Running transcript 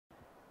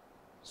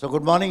So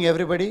good morning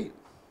everybody.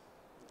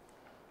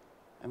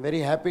 I'm very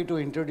happy to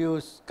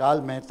introduce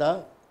Karl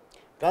Mehta.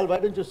 Karl, why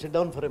don't you sit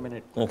down for a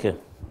minute? Okay.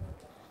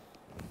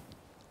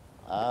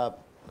 I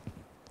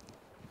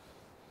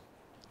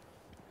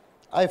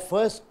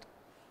first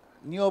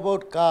knew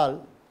about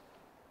Karl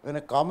when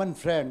a common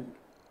friend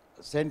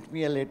sent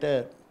me a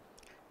letter.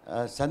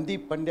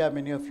 Sandeep Pandya,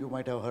 many of you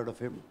might have heard of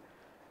him.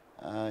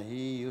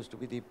 He used to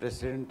be the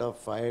president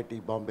of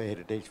IIT Bombay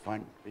Heritage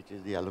Fund, which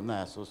is the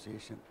alumni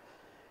association.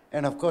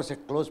 And of course, a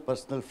close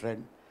personal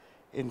friend.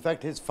 In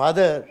fact, his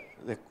father,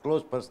 the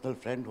close personal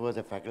friend who was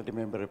a faculty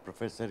member, a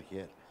professor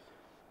here.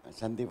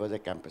 Sandeep was a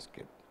campus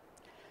kid.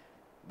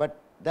 But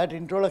that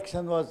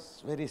introduction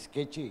was very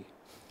sketchy.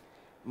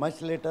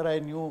 Much later, I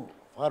knew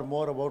far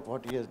more about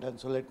what he has done.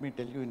 So let me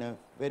tell you in a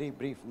very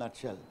brief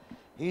nutshell.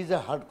 He is a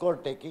hardcore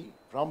techie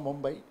from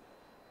Mumbai.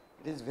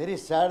 It is very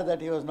sad that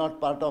he was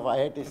not part of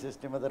IIT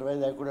system.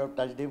 Otherwise, I could have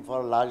touched him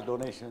for large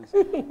donations,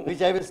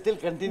 which I will still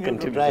continue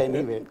to try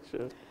anyway.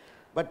 Sure.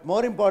 But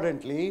more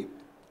importantly,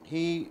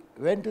 he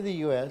went to the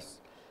US.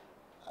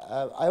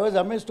 I was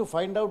amazed to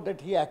find out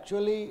that he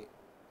actually,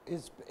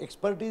 his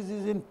expertise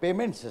is in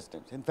payment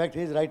systems. In fact,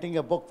 he is writing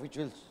a book which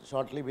will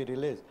shortly be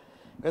released.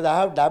 Because I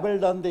have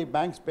dabbled on the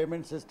bank's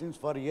payment systems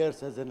for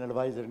years as an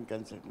advisor and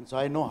consultant. So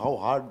I know how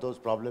hard those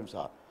problems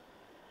are.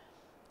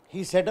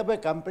 He set up a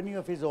company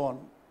of his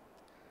own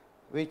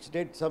which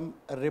did some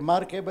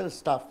remarkable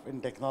stuff in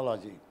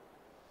technology.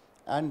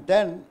 And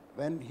then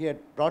when he had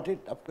brought it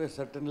up to a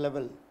certain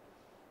level,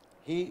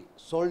 he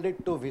sold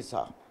it to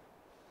Visa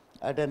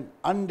at an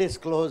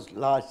undisclosed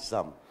large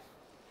sum.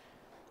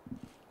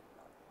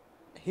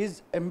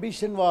 His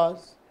ambition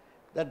was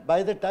that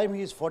by the time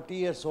he is 40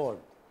 years old,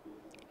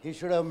 he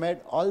should have made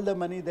all the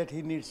money that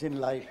he needs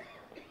in life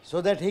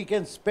so that he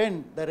can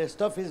spend the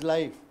rest of his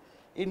life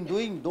in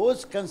doing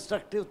those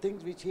constructive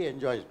things which he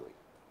enjoys doing.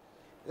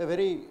 A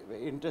very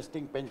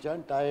interesting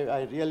penchant.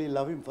 I really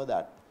love him for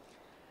that.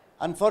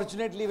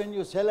 Unfortunately, when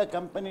you sell a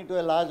company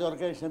to a large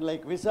organization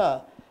like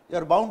Visa, you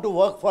are bound to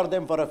work for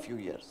them for a few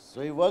years. So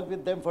he worked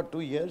with them for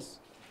 2 years,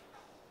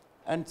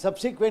 and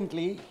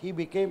subsequently he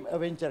became a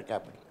venture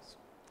capitalist.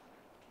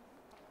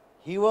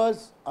 He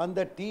was on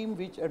the team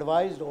which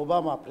advised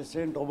Obama,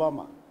 President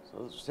Obama.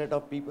 So a set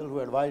of people who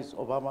advised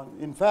Obama.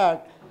 In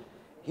fact,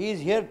 he is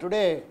here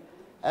today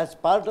as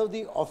part of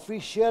the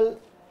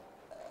official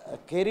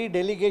Kerry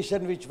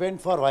delegation which went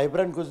for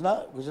Vibrant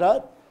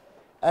Gujarat,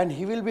 and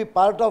he will be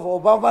part of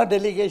Obama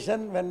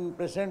delegation when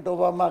President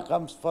Obama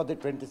comes for the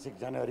 26th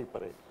January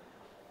parade.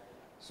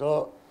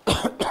 So,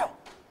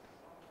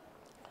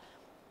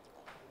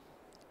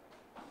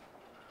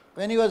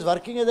 when he was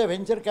working as a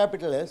venture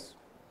capitalist,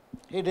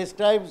 he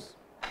describes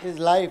his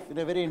life in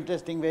a very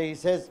interesting way. He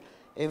says,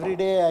 every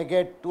day I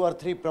get 2 or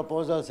 3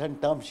 proposals and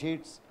term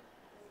sheets.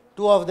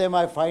 2 of them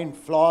I find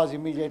flaws,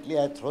 immediately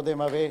I throw them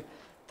away.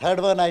 Third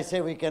one I say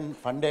we can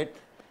fund it.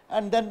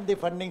 And then the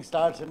funding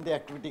starts and the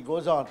activity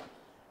goes on.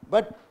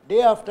 But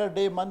day after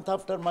day, month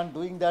after month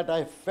doing that,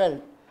 I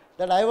felt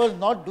that I was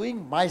not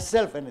doing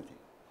myself anything.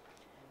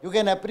 You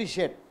can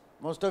appreciate,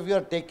 most of you are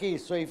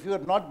techies, so if you are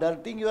not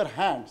dirtying your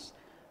hands,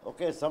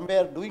 okay,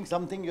 somewhere doing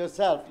something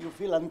yourself, you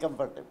feel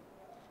uncomfortable.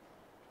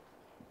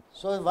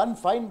 So one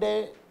fine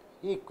day,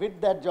 he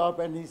quit that job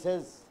and he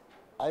says,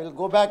 I will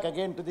go back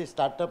again to the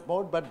startup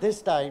mode, but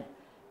this time,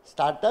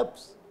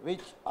 startups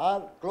which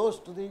are close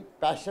to the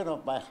passion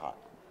of my heart.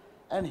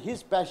 And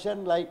his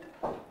passion, like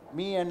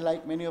me and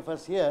like many of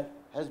us here,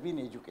 has been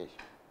education,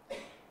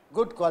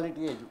 good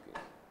quality education.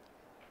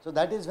 So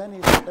that is when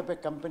he set up a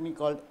company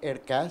called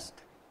Aircast.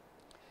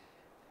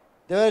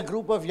 There were a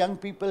group of young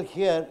people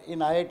here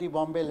in IIT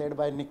Bombay led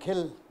by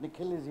Nikhil.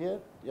 Nikhil is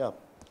here? Yeah.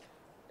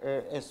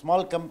 A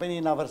small company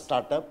in our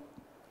startup.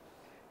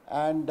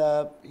 And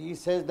he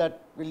says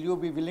that, will you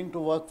be willing to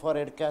work for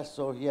Aircast?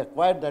 So he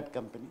acquired that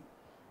company.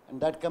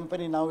 And that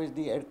company now is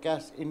the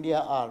Aircast India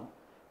arm.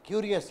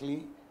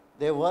 Curiously,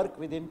 they work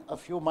within a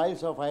few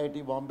miles of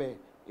IIT Bombay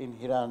in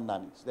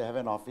Hiranandani. So they have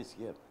an office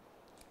here.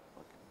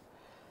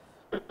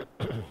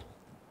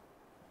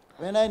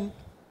 When I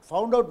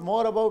found out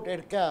more about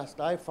Aircast,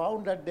 I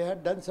found that they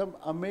had done some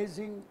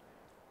amazing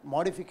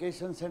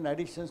modifications and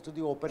additions to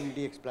the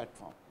OpenEDX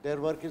platform.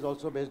 Their work is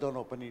also based on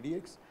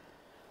OpenEDX.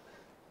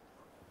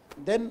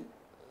 Then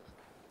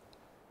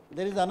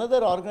there is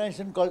another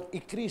organization called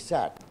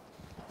ICRISAT,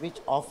 which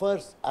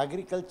offers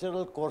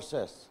agricultural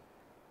courses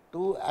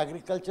to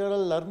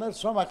agricultural learners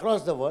from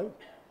across the world,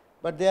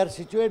 but they are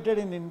situated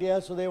in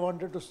India, so they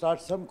wanted to start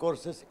some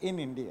courses in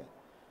India.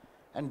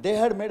 And they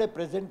had made a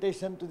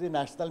presentation to the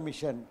national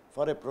mission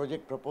for a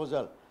project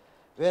proposal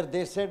where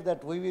they said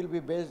that we will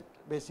be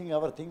basing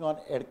our thing on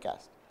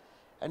Aircast.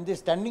 And the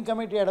standing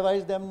committee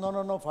advised them, no,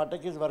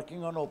 FATEC is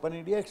working on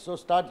OpenEDX, so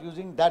start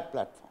using that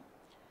platform.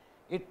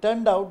 It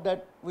turned out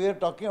that we are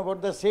talking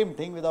about the same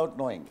thing without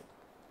knowing it.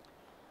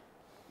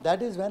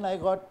 That is when I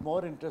got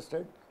more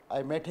interested.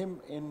 I met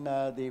him in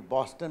the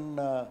Boston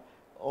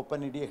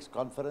OpenEDX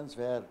conference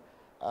where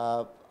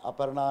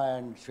Aparna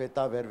and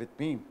Shweta were with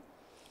me.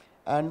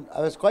 And I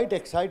was quite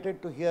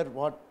excited to hear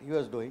what he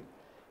was doing.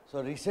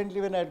 So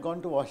recently when I had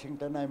gone to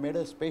Washington, I made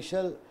a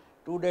special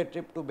 2-day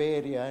trip to Bay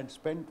Area and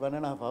spent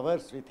 1.5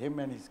 hours with him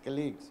and his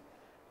colleagues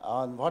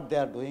on what they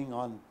are doing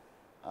on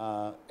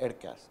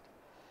EdCast.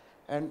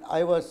 And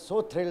I was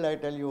so thrilled, I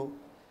tell you,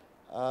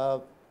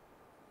 that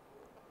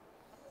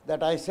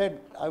I said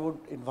I would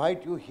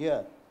invite you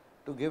here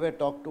to give a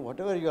talk to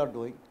whatever you are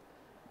doing,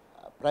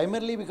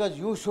 primarily because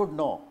you should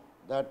know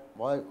that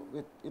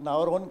in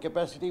our own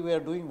capacity we are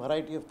doing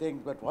variety of things,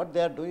 but what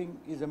they are doing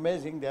is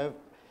amazing. They have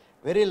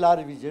very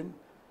large vision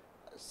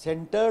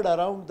centered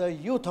around the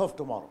youth of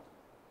tomorrow.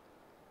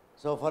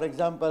 So for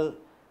example,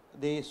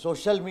 the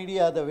social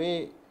media, the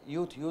way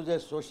youth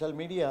uses social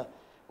media,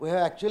 we have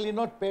actually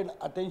not paid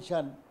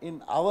attention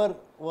in our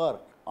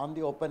work on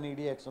the open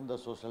EDX on the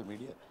social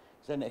media.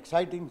 It's an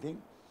exciting thing.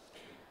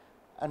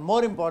 And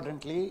more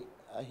importantly,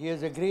 he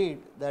has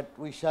agreed that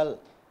we shall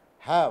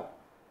have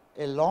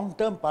a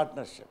long-term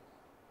partnership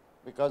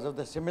because of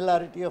the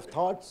similarity of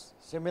thoughts,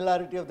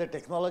 similarity of the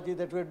technology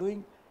that we are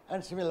doing,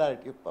 and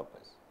similarity of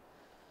purpose.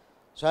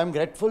 So I am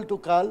grateful to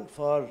Karl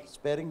for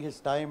sparing his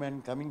time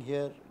and coming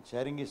here and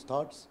sharing his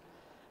thoughts.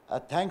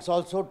 Thanks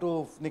also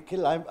to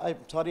Nikhil. I'm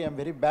sorry, I'm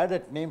very bad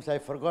at names. I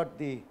forgot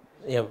the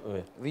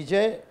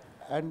Vijay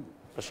and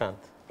Prashant.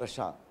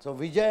 So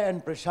Vijay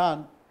and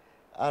Prashant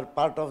are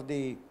part of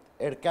the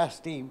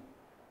EdCast team.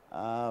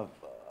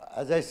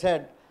 As I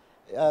said,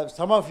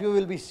 some of you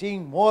will be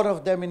seeing more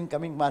of them in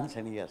coming months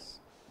and years.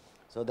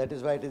 So that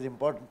is why it is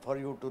important for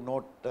you to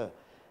note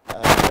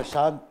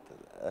Prashant,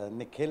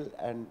 Nikhil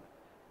and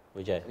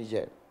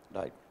Vijay.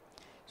 Right.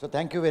 So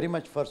thank you very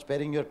much for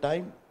sparing your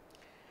time.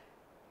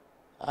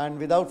 And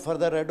without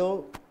further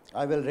ado,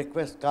 I will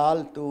request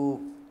Karl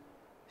to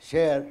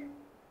share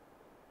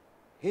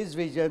his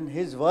vision,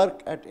 his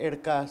work at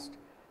EdCast,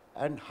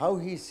 and how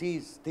he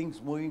sees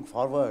things moving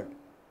forward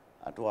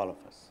to all of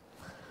us.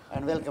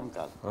 And welcome,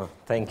 Karl.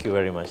 Thank you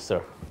very much,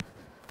 sir.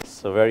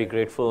 So very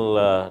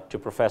grateful to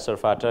Professor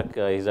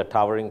Phatak. He's a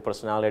towering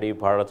personality,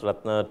 Bharat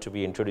Ratna. To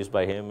be introduced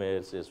by him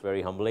is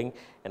very humbling.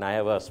 And I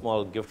have a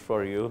small gift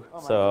for you.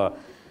 So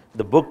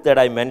the book that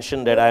I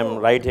mentioned that I'm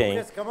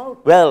writing,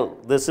 well,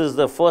 this is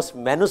the first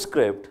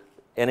manuscript,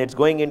 and it's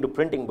going into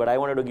printing, but I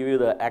wanted to give you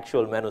the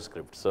actual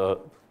manuscript.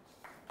 So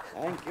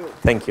thank you.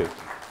 Thank you.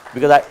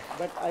 Because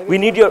we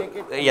need your,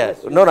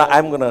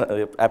 I'm going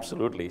to,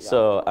 absolutely. Yeah.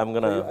 So I'm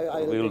going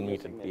to, we will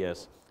meet it,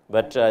 yes.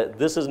 But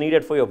this is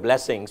needed for your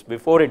blessings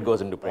before it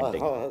goes into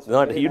printing.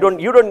 You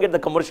don't get the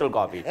commercial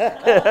copy.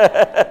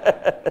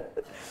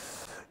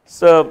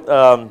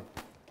 So,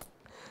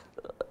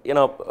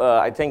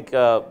 I think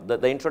the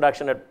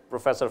introduction that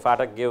Professor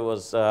Phatak gave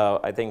was,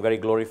 I think, very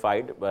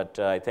glorified. But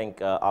I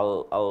think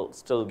I'll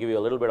still give you a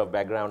little bit of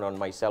background on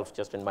myself,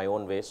 just in my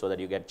own way, so that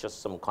you get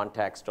just some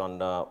context on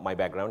my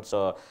background.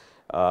 So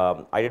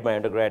I did my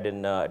undergrad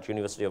at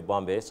University of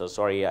Bombay. So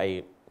sorry,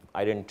 I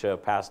didn't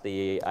pass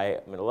the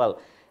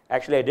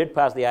actually I did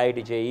pass the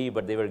IIT JEE,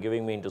 but they were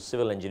giving me into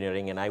civil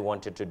engineering, and I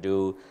wanted to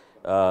do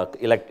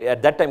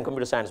at that time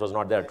computer science was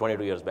not there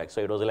 22 years back,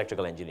 so it was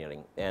electrical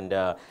engineering, and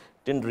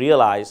didn't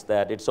realize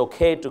that it's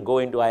okay to go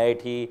into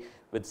IIT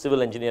with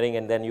civil engineering,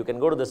 and then you can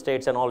go to the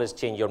States and always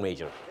change your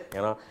major,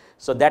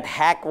 So that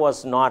hack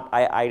was not,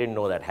 I didn't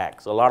know that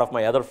hack. So a lot of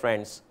my other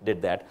friends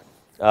did that.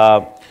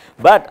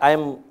 But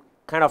I'm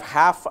kind of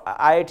half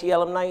IIT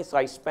alumni, so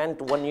I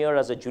spent 1 year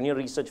as a junior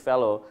research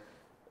fellow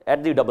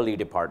at the EE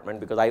department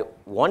because I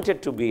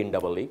wanted to be in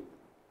EE.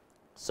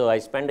 So I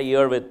spent a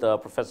year with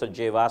Professor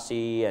Jay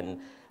Vasi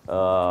and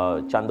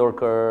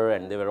Chandorkar,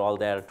 and they were all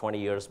there 20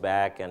 years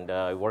back, and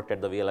I worked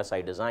at the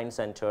VLSI Design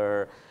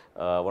Center,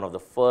 one of the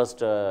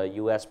first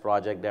US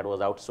project that was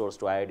outsourced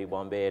to IIT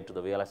Bombay to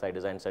the VLSI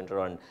Design Center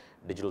on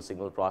digital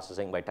signal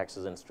processing by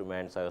Texas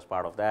Instruments. I was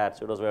part of that,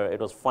 so it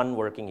was fun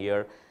working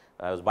here.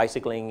 I was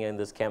bicycling in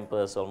this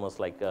campus almost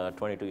like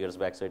 22 years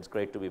back, so it's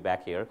great to be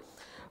back here.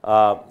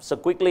 So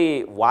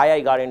quickly, why I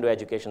got into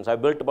education. So I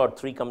built about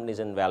 3 companies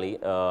in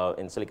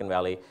Silicon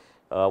Valley.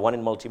 One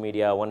in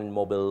multimedia, one in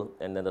mobile,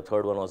 and then the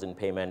third one was in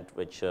payment,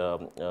 which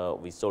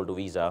we sold to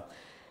Visa.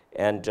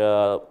 And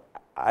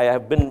I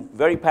have been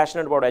very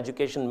passionate about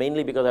education,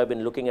 mainly because I've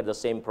been looking at the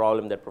same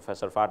problem that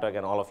Professor Phatak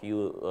and all of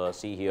you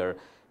see here.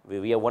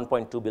 We are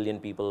 1.2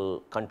 billion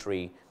people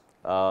country.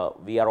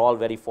 We are all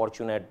very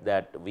fortunate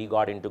that we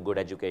got into good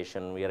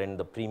education. We are in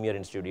the premier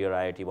institute here,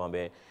 IIT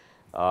Bombay.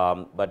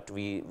 But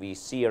we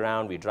see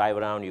around, we drive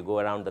around, you go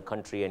around the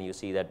country, and you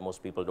see that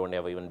most people don't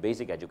have even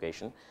basic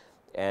education.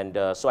 And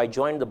so I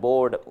joined the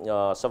board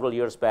several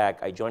years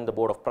back. I joined the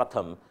board of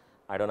Pratham.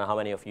 I don't know how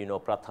many of you know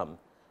Pratham,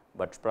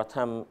 but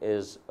Pratham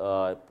is,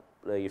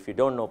 if you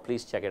don't know,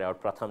 please check it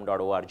out,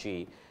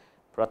 pratham.org.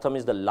 Pratham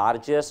is the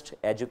largest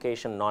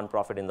education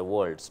nonprofit in the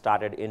world,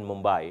 started in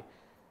Mumbai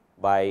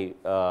by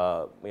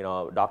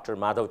Dr.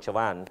 Madhav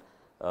Chavan,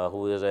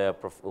 who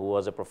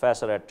was a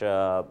professor at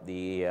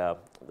the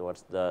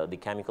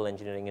Chemical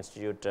Engineering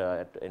Institute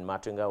in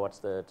Matunga. What's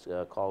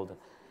that called?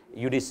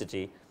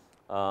 UD-City.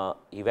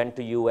 He went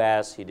to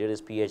US, he did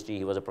his PhD,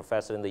 he was a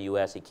professor in the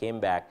US, he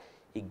came back,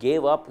 he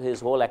gave up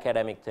his whole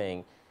academic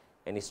thing,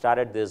 and he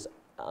started this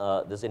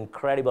this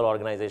incredible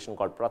organization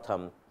called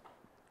Pratham,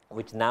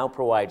 which now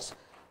provides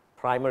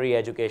primary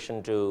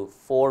education to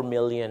 4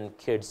 million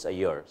kids a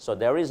year. So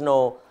there is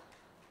no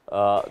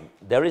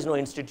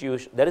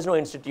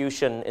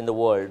institution in the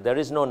world, there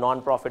is no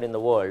nonprofit in the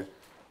world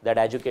that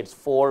educates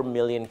 4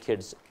 million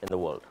kids in the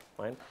world,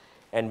 right?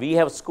 And we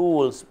have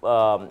schools,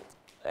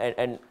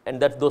 and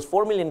that those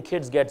 4 million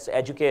kids gets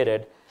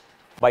educated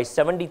by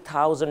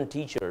 70,000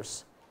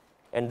 teachers,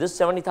 and this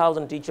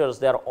 70,000 teachers,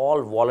 they're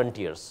all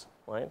volunteers,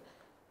 right?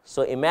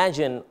 So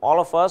imagine all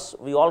of us,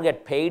 we all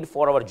get paid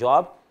for our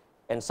job,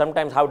 and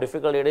sometimes how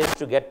difficult it is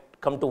to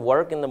come to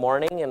work in the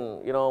morning,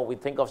 and we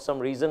think of some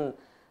reason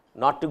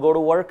not to go to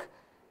work.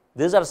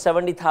 These are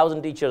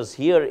 70,000 teachers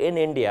here in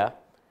India.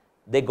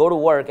 They go to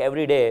work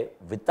every day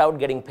without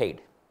getting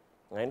paid,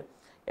 right?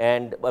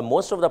 And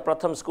most of the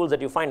Pratham schools that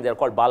you find, they're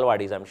called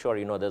Balwadis. I'm sure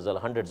you know there's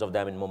hundreds of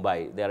them in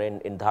Mumbai. They're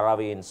in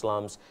Dharavi, in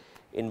slums.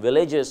 In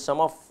villages, some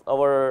of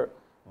our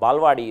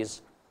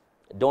Balwadis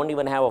don't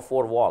even have a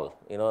four wall.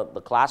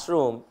 The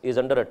classroom is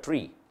under a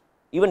tree.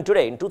 Even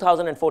today, in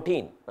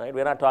 2014, right?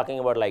 We're not talking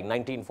about like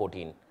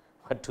 1914,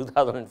 but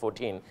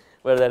 2014,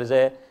 where there is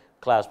a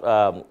class,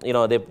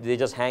 they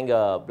just hang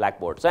a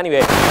blackboard. So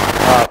anyway,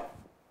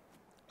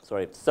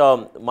 sorry.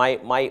 So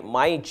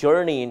my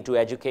journey into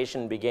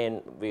education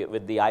began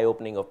with the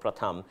eye-opening of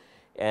Pratham,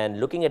 and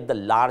looking at the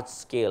large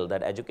scale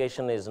that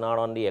education is not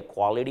only a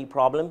quality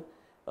problem,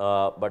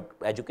 but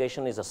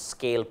education is a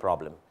scale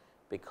problem.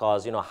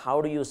 Because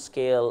how do you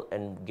scale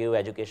and give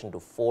education to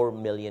 4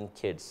 million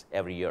kids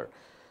every year?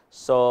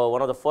 So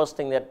one of the first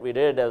thing that we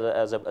did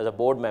as a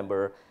board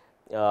member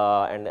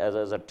and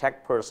as a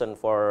tech person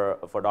for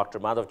Dr.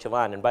 Madhav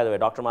Chavan, and by the way,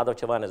 Dr. Madhav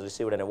Chavan has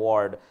received an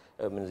award,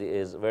 he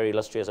is very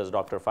illustrious as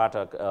Dr.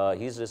 Phatak.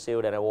 He's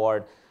received an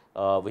award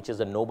which is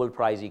the Nobel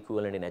Prize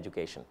equivalent in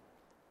education.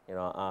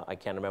 I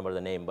can't remember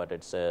the name, but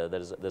it's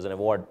there's an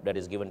award that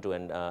is given to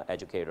an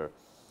educator.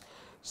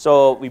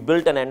 So we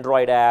built an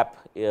Android app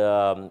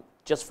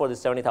just for the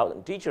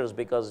 70,000 teachers,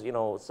 because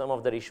some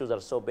of their issues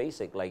are so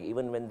basic. Like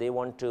even when they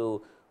want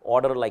to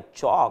order like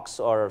chalks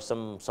or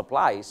some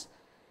supplies,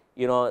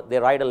 they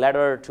write a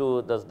letter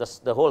to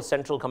the whole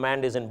central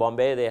command is in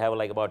Bombay. They have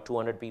like about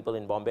 200 people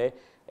in Bombay,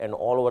 and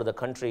all over the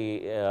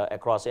country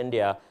across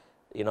India,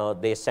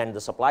 they send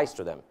the supplies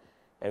to them.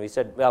 And we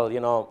said, well,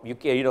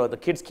 the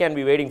kids can't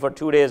be waiting for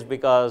 2 days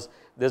because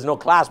there's no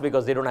class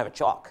because they don't have a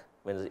chalk.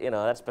 I mean,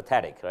 that's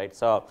pathetic, right?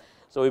 So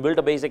we built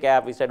a basic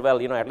app. We said, well,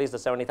 at least the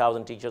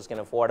 70,000 teachers can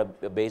afford a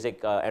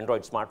basic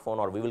Android smartphone,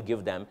 or we will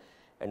give them.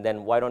 And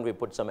then why don't we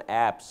put some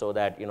apps so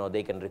that,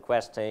 they can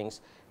request things,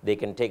 they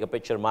can take a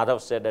picture.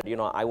 Madhav said that,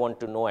 I want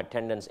to know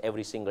attendance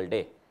every single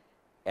day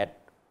at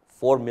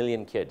 4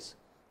 million kids.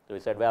 So we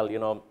said, well,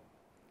 you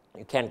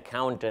can't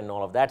count and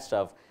all of that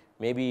stuff.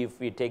 Maybe if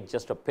we take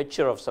just a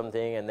picture of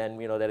something and then,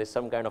 there is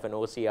some kind of an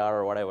OCR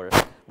or whatever.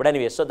 But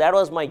anyway, so that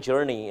was my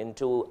journey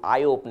into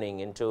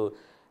eye-opening, into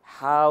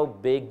how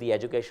big the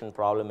education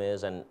problem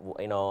is, and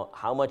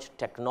how much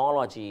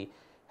technology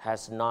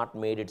has not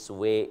made its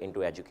way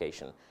into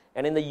education.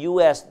 And in the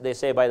US, they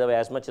say, by the way,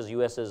 as much as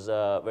US is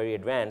very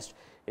advanced,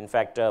 in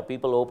fact,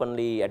 people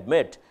openly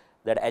admit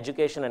that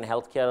education and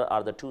healthcare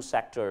are the two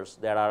sectors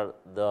that are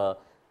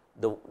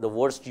the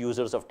worst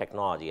users of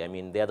technology. I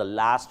mean, they're the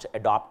last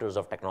adopters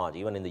of technology,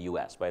 even in the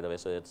US, by the way.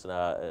 So it's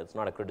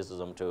not a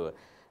criticism to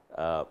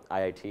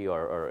IIT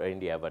or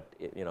India, but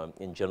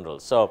in general.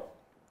 So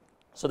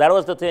that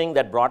was the thing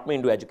that brought me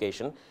into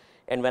education.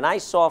 And when I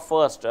saw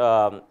first,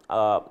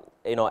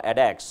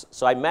 edX,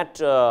 so I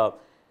met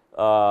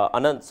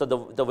Anand. So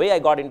the way I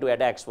got into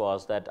edX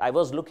was that I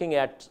was looking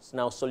at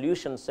now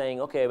solutions,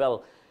 saying, okay,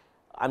 well,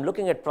 I'm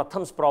looking at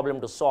Pratham's problem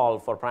to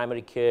solve for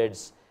primary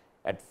kids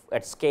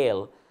at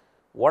scale.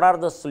 What are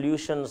the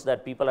solutions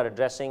that people are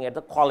addressing at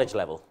the college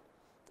level?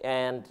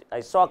 And I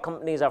saw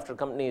companies after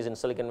companies in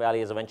Silicon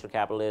Valley as a venture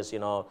capitalist,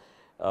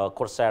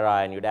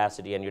 Coursera and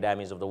Udacity and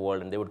Udemy's of the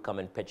world, and they would come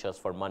and pitch us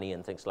for money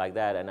and things like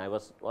that. And I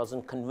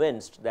wasn't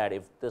convinced that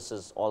if this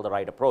is all the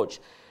right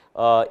approach.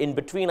 In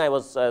between, I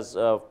was, as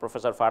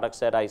Professor Phatak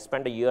said, I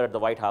spent a year at the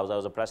White House. I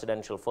was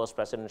a first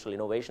presidential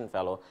innovation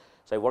fellow.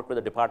 So I worked with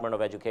the Department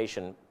of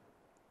Education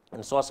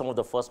and saw some of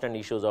the first-hand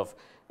issues of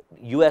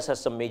US has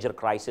some major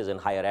crisis in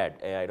higher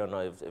ed. I don't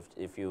know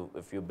if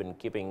you've been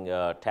keeping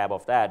tab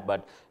of that,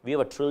 but we have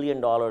 $1 trillion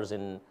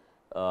in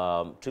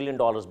 $1 trillion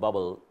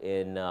bubble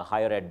in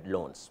higher ed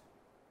loans,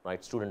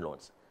 right? Student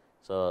loans.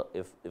 So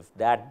if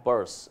that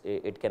bursts,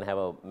 it can have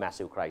a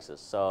massive crisis.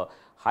 So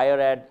higher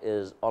ed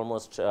is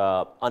almost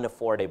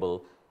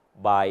unaffordable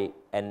by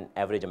an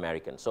average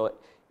American. So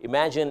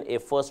imagine a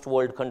first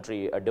world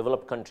country, a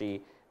developed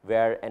country,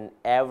 where an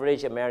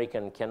average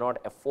American cannot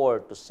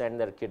afford to send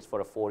their kids for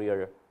a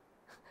 4-year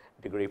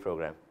degree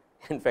program.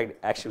 In fact,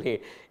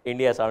 actually,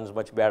 India sounds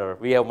much better.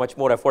 We have much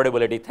more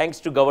affordability, thanks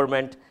to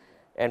government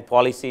and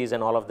policies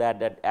and all of that,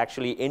 that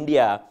actually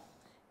India,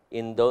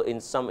 in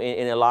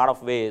a lot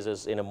of ways,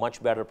 is in a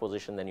much better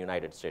position than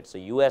United States. So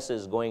US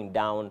is going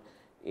down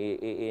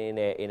in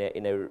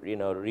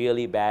a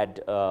really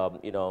bad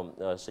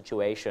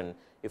situation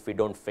if we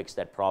don't fix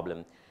that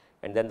problem.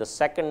 And then the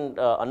second,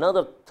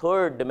 another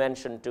third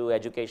dimension to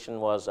education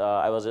was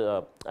I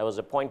was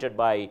appointed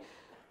by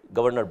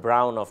Governor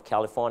Brown of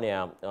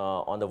California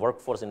on the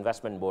Workforce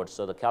Investment Board.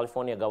 So the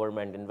California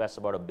government invests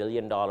about $1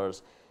 billion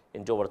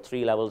into over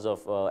 3 levels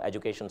of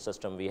education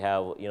system. We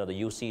have,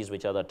 the UCs,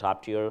 which are the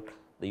top tier,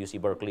 the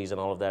UC Berkeley's and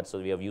all of that. So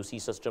we have UC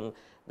system,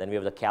 then we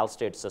have the Cal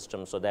State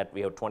system, so that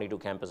we have 22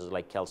 campuses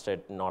like Cal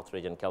State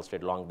Northridge and Cal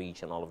State Long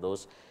Beach and all of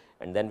those.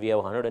 And then we have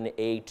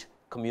 108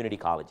 community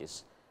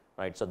colleges,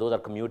 right? So those are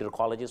commuter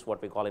colleges,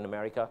 what we call in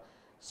America.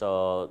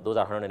 So those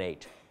are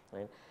 108,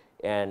 right?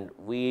 And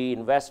we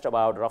invest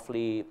about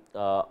roughly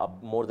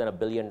more than $1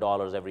 billion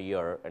every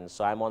year. And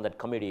so I'm on that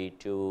committee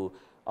to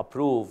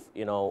approve,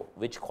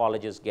 which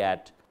colleges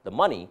get the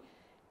money.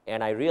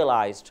 And I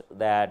realized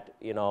that,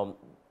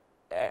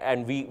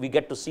 and we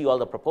get to see all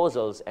the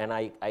proposals, and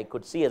I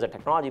could see as a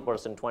technology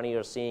person, 20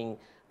 years seeing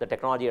the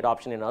technology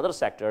adoption in other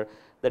sector,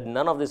 that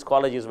none of these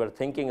colleges were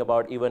thinking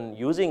about even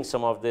using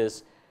some of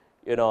this,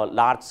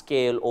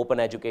 large-scale open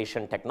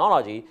education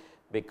technology,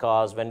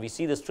 because when we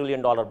see this $1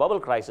 trillion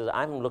bubble crisis,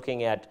 I'm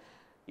looking at,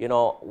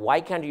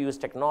 why can't you use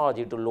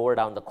technology to lower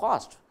down the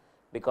cost?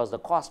 Because the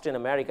cost in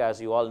America,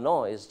 as you all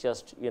know, is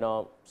just,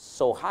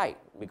 so high,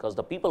 because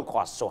the people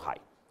cost so high,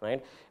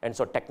 right? And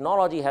so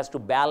technology has to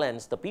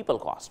balance the people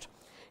cost.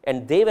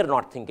 And they were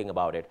not thinking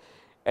about it.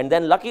 And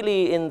then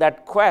luckily, in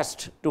that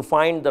quest to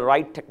find the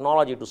right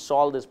technology to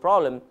solve this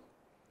problem,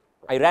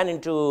 I ran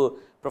into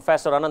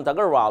Professor Anant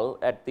Agarwal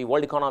at the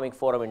World Economic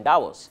Forum in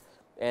Davos.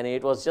 And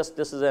it was just,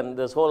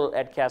 this whole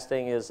EdCast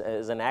thing is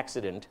an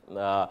accident,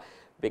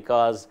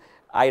 because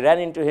I ran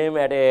into him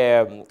at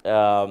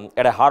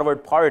a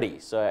Harvard party,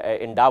 so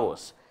in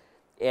Davos.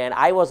 And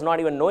I was not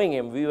even knowing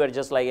him. We were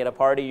just like at a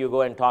party, you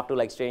go and talk to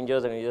like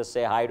strangers and you just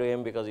say hi to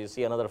him because you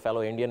see another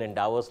fellow Indian in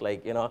Davos,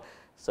 like,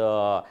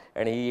 So,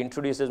 and he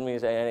introduces me,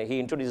 and he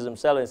introduces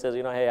himself and says,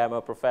 hey, I'm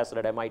a professor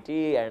at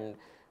MIT, and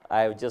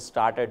I've just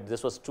started,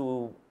 this was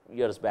 2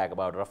 years back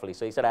about roughly.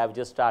 So he said, I've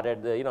just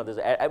started, the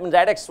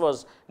edX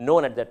was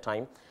known at that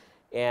time.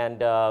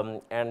 And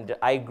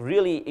I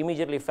really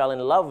immediately fell in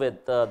love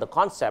with the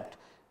concept,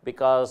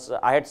 because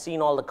I had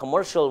seen all the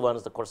commercial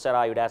ones, the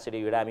Coursera,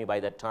 Udacity, Udemy by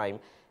that time.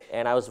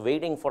 And I was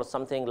waiting for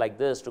something like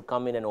this to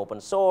come in an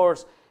open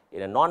source,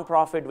 in a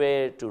non-profit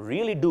way, to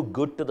really do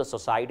good to the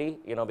society,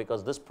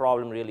 because this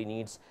problem really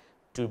needs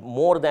to,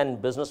 more than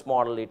business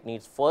model, it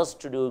needs first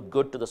to do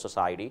good to the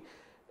society,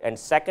 and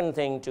second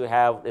thing, to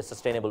have a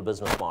sustainable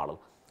business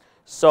model.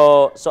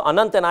 So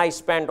Anant and I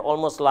spent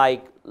almost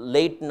like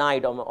late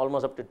night,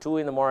 almost up to 2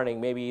 in the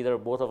morning, maybe either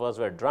both of us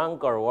were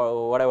drunk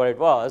or whatever it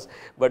was,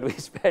 but we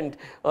spent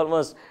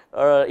almost,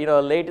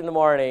 late in the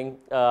morning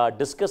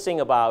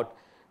discussing about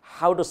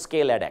how to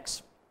scale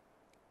edX.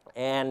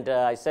 And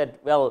I said,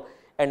 well,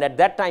 and at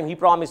that time he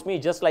promised me,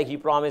 just like he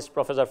promised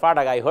Professor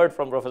Phatak, I heard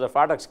from Professor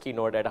Phatak's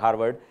keynote at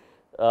Harvard,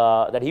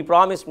 that he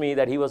promised me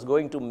that he was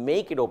going to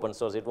make it open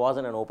source. It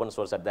wasn't an open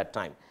source at that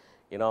time.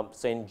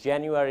 So in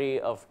January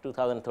of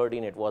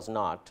 2013, it was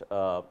not.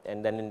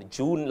 And then in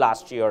June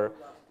last year,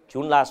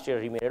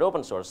 he made it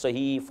open source. So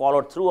he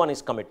followed through on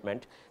his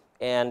commitment.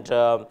 And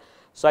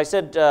so I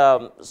said,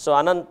 so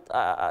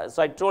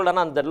I told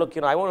Anant that, look,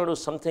 I want to do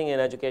something in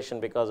education,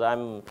 because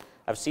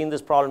I've seen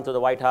this problem through the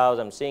White House.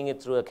 I'm seeing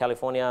it through the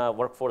California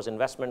Workforce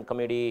Investment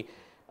Committee.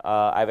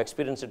 I've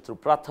experienced it through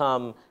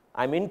Pratham.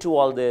 I'm into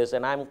all this,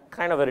 and I'm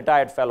kind of a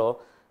retired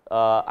fellow.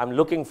 I'm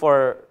looking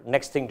for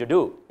next thing to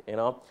do,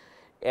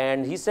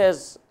 And he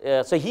says,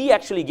 so he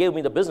actually gave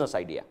me the business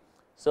idea.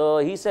 So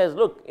he says,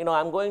 look,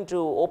 I'm going to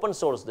open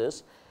source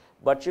this,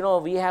 but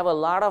we have a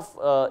lot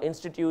of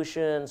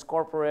institutions,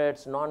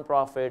 corporates,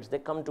 nonprofits. They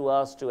come to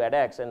us, to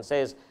edX, and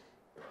says,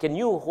 can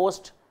you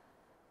host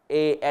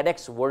a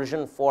edX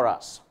version for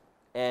us?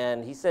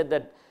 And he said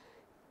that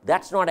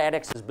that's not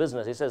edX's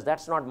business. He says,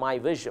 that's not my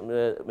vision.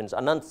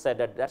 Anant said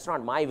that that's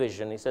not my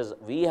vision. He says,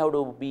 we have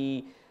to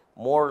be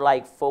more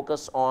like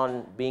focus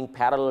on being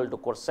parallel to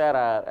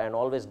Coursera and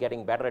always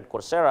getting better at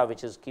Coursera,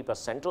 which is keep a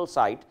central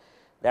site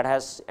that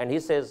has, and he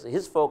says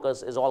his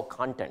focus is all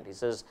content. He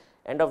says,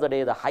 end of the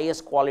day, the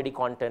highest quality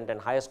content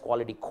and highest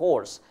quality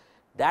course,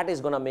 that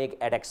is going to make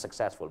edX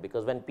successful.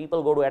 Because when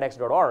people go to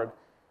edX.org,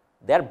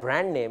 their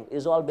brand name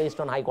is all based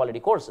on high quality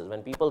courses.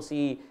 When people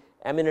see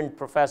eminent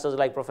professors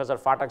like Professor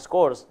Phatak's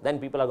course, then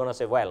people are going to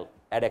say, well,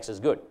 edX is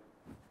good,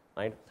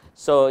 right?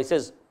 So he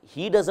says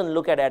he doesn't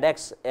look at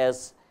edX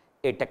as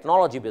a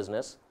technology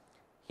business.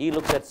 He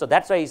looks at, so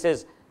that's why he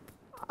says,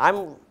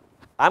 I'm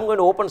going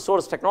to open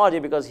source technology,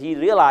 because he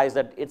realized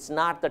that it's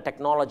not the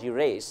technology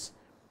race.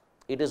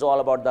 It is all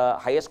about the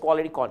highest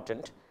quality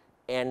content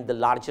and the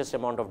largest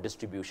amount of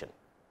distribution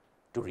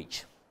to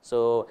reach.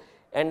 So,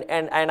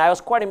 and I was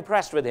quite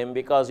impressed with him,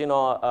 because,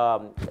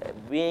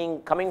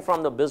 coming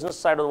from the business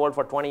side of the world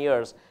for 20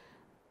 years,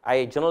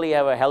 I generally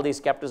have a healthy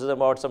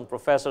skepticism about some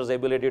professors'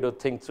 ability to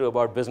think through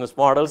about business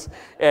models,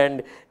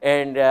 and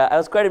I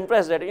was quite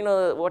impressed that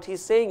what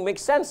he's saying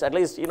makes sense. At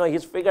least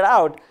he's figured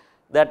out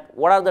that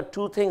what are the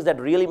 2 things that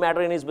really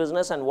matter in his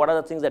business, and what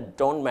are the things that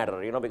don't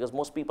matter. Because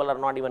most people are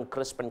not even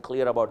crisp and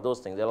clear about those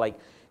things. They're like,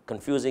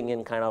 confusing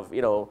and kind of,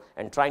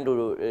 and trying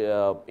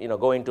to,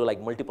 go into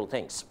like multiple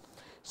things.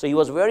 So he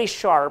was very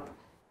sharp,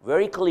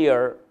 very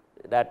clear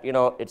that,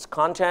 it's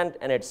content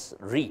and it's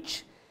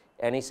reach.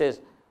 And he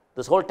says,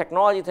 this whole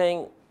technology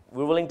thing,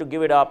 we're willing to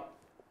give it up,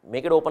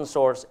 make it open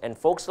source, and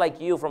folks like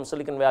you from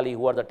Silicon Valley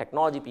who are the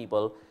technology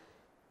people,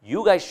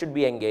 you guys should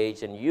be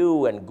engaged, and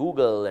you and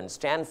Google and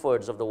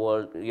Stanfords of the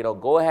world,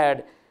 go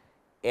ahead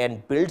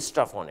and build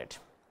stuff on it.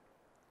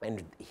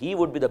 And he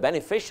would be the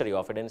beneficiary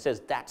of it, and he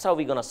says, that's how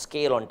we're going to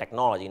scale on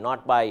technology,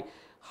 not by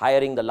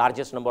hiring the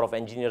largest number of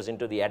engineers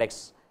into the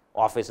edX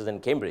offices in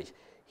Cambridge.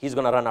 He's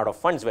going to run out of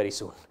funds very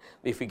soon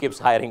if he keeps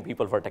hiring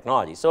people for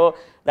technology. So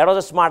that was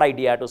a smart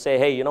idea to say,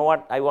 hey, you know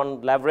what, I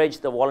want to leverage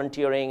the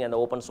volunteering and the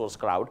open source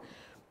crowd.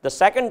 The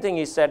second thing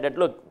he said that,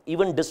 look,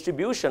 even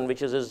distribution,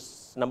 which is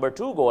his number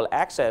 2 goal,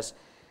 access,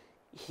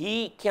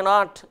 he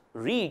cannot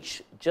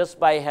reach just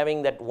by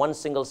having that one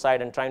single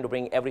site and trying to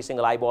bring every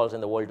single eyeballs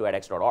in the world to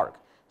edX.org.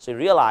 So he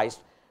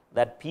realized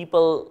that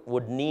people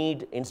would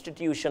need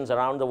institutions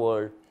around the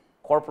world,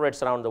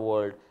 corporates around the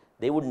world,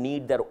 they would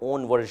need their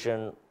own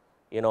version,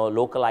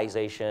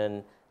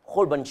 localization,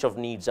 whole bunch of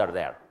needs are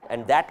there.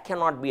 And that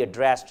cannot be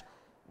addressed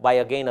by,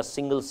 again, a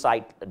single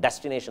site, a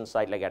destination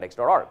site like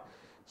edX.org.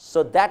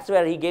 So that's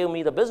where he gave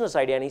me the business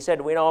idea, and he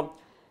said,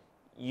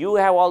 you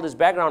have all this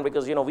background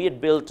because, we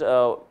had built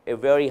a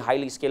very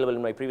highly scalable,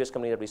 in my previous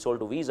company that we sold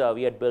to Visa,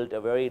 we had built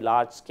a very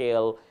large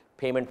scale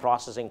payment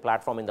processing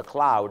platform in the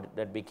cloud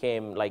that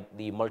became like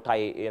the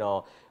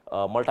multi-channel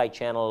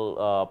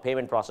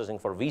payment processing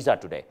for Visa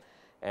today.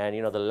 And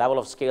the level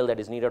of scale that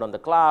is needed on the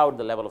cloud,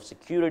 the level of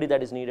security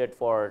that is needed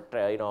for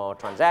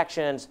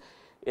transactions,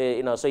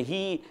 so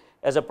he,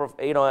 as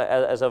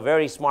a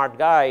very smart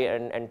guy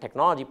and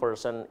technology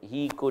person,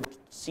 he could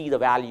see the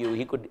value.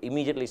 He could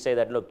immediately say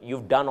that, look,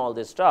 you've done all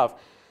this stuff,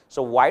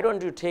 so why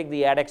don't you take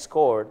the edX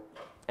code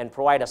and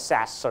provide a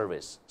SaaS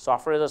service,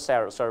 software as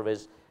a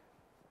service,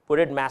 put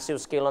it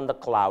massive scale on the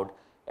cloud.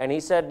 And he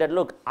said that,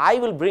 look, I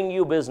will bring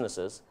you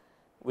businesses,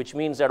 which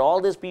means that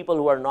all these people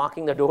who are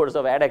knocking the doors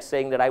of edX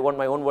saying that I want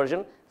my own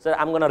version, said,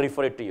 I'm going to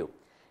refer it to you.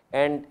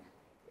 And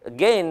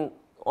again,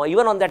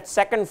 even on that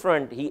second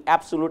front, he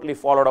absolutely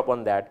followed up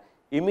on that.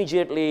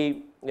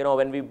 Immediately,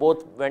 when we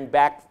both went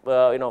back,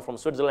 from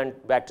Switzerland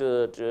back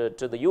to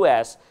the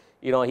US,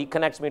 he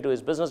connects me to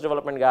his business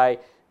development guy.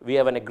 We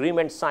have an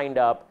agreement signed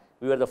up.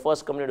 We were the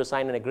first company to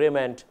sign an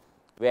agreement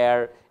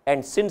where,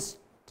 and since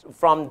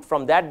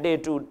from that day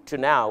to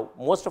now,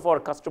 most of our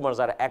customers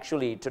are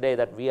actually today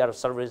that we are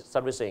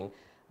servicing,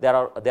 they're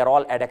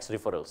all edX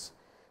referrals.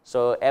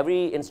 So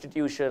every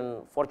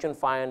institution, Fortune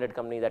 500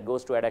 company that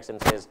goes to edX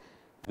and says,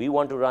 we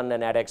want to run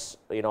an edX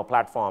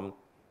platform,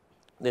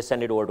 they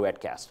send it over to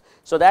Edcast.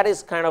 So that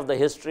is kind of the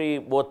history,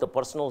 both the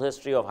personal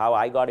history of how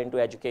I got into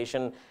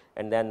education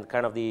and then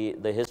kind of the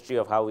history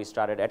of how we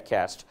started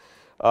Edcast.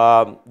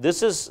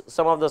 This is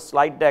some of the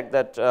slide deck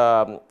that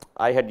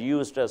I had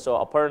used. So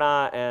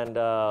Aparna and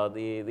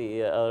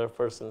the other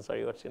person,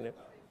 sorry, what's your name?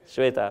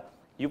 Shweta.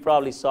 You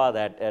probably saw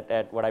that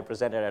at what I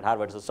presented at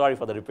Harvard, so sorry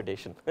for the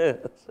repetition.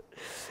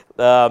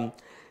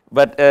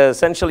 But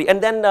essentially,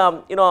 and then,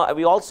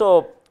 we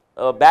also,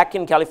 back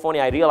in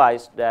California, I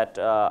realized that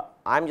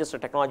I'm just a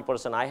technology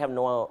person. I have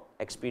no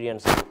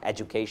experience in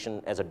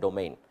education as a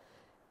domain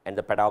and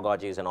the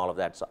pedagogies and all of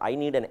that. So I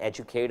need an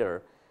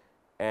educator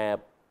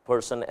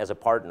person as a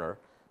partner.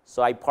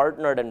 So I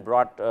partnered and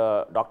brought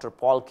Dr.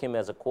 Paul Kim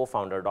as a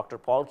co-founder. Dr.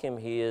 Paul Kim,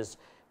 he is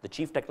the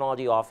Chief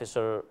Technology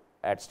Officer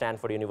at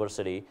Stanford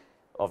University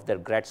of their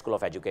Grad School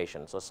of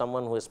Education. So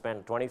someone who has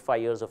spent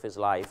 25 years of his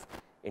life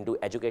into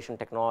education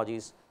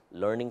technologies,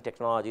 learning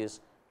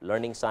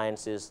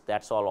sciences,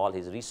 that's all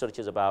his research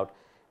is about.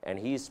 And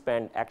he's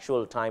spent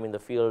actual time in the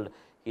field.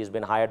 He's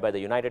been hired by the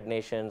United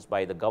Nations,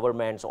 by the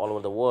governments all over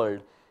the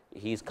world.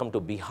 He's come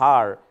to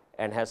Bihar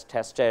and has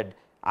tested,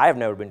 I have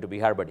never been to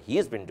Bihar, but he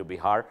has been to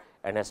Bihar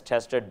and has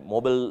tested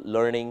mobile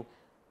learning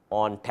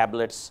on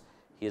tablets.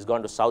 He has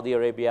gone to Saudi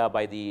Arabia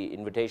by the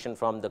invitation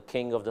from the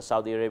king of the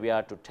Saudi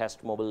Arabia to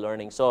test mobile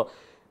learning. So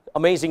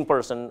amazing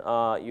person.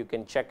 You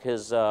can check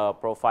his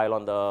profile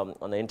on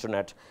the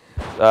internet.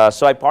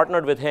 So I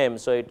partnered with him.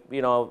 So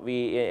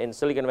we in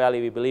Silicon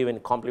Valley, we believe in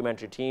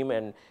complementary team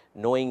and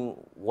knowing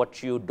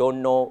what you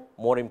don't know,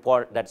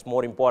 that's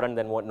more important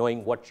than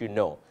knowing what you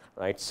know,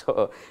 right?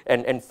 So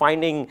and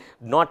finding,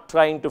 not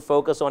trying to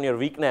focus on your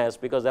weakness,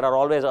 because there are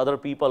always other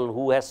people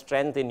who have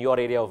strength in your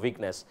area of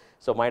weakness.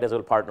 So might as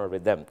well partner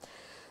with them.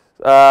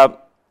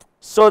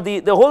 So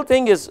the whole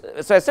thing is,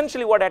 so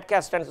essentially what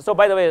Edcast stands for. So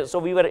by the way, so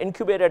we were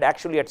incubated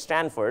actually at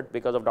Stanford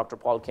because of Dr.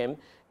 Paul Kim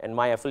and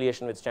my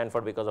affiliation with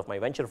Stanford because of my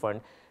venture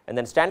fund. And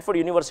then Stanford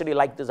University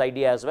liked this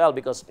idea as well,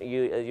 because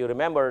you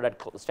remember that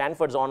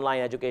Stanford's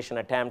online education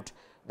attempt,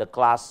 the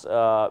class,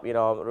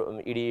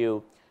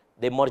 EDU,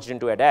 they merged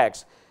into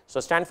edX.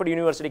 So Stanford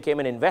University came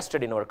and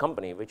invested in our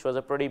company, which was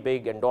a pretty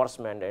big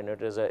endorsement, and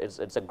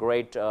it's a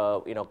great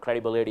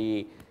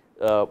credibility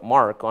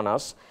mark on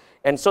us.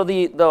 And so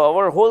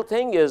our whole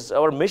thing is,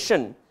 our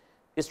mission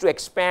is to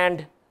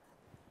expand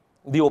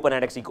the open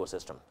edX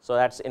ecosystem. So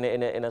that's in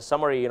a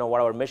summary,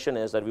 what our mission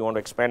is, that we want to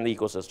expand the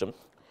ecosystem.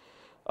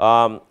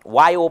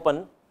 Why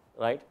open,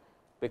 right?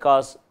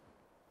 Because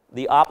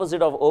the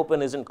opposite of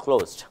open isn't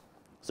closed.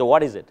 So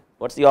what is it?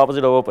 What's the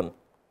opposite of open?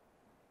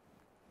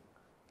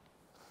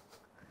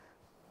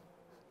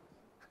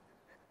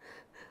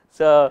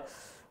 So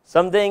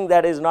something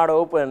that is not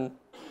open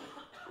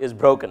is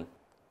broken,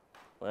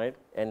 right?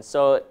 And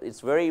so it's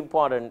very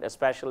important,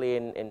 especially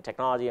in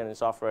technology and in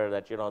software,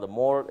 that the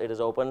more it is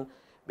open,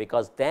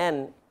 because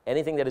then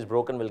anything that is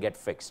broken will get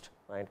fixed,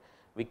 right?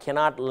 We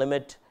cannot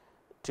limit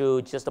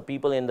to just the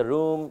people in the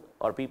room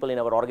or people in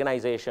our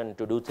organization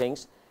to do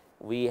things.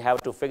 We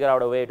have to figure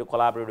out a way to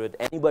collaborate with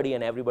anybody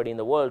and everybody in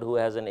the world who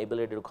has an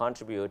ability to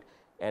contribute,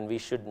 and we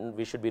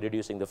should be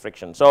reducing the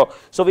friction. So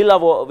we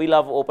love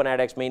open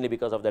edX mainly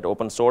because of that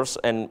open source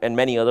and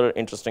many other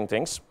interesting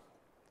things.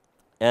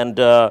 And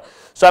so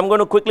I'm going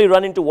to quickly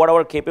run into what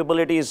our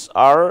capabilities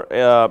are.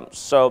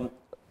 So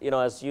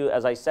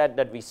as I said,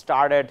 that we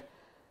started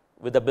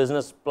with the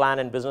business plan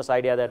and business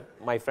idea that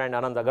my friend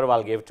Anand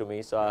Agarwal gave to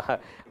me. So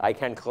I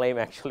can claim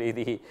actually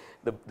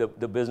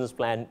the business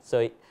plan.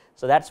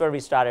 So that's where we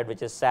started,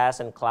 which is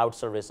SaaS and cloud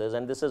services.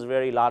 And this is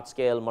very large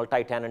scale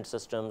multi-tenant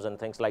systems and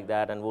things like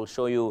that. And we'll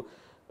show you,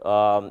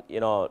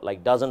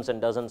 like dozens and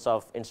dozens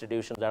of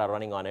institutions that are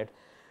running on it.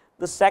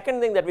 The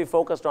second thing that we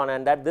focused on,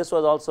 and that this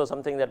was also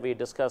something that we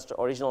discussed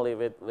originally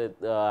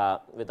with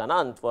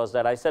Anand, was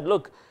that I said,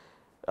 look,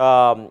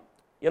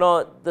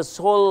 this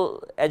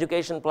whole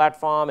education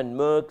platform and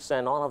MOOCs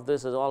and all of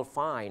this is all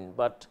fine,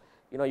 but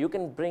you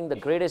can bring the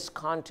greatest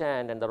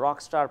content and the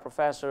rock star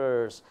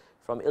professors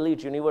from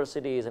elite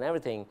universities and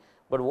everything,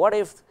 but what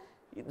if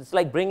it's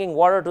like bringing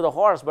water to the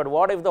horse, but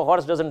what if the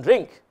horse doesn't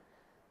drink?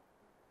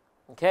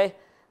 Okay,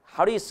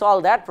 how do you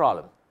solve that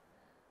problem?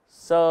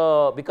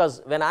 So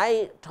because when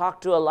I talk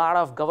to a lot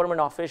of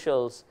government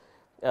officials,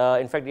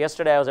 in fact,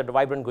 yesterday I was at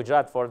Vibrant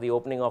Gujarat for the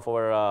opening of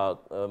our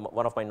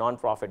one of my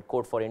non-profit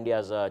Code for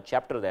India's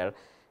chapter there,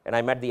 and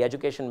I met the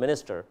education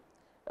minister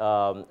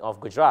of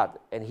Gujarat,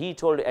 and he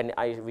told, and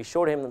we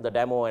showed him the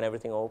demo and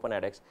everything on open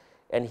edX,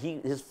 and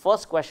his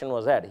first question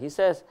was that he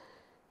says,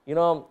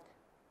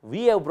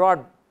 we have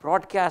brought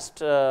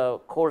broadcast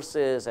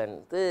courses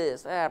and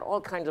this, that,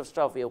 all kinds of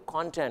stuff. We have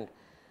content,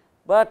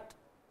 but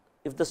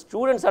if the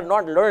students are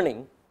not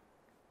learning,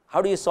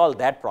 how do you solve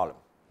that problem,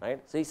 right?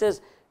 So he says,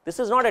 this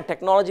is not a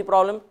technology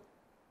problem.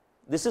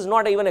 This is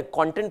not even a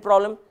content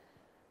problem.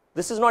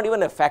 This is not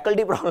even a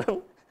faculty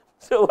problem.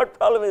 So what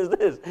problem is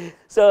this?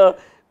 So,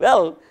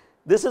 well,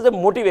 this is a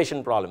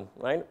motivation problem,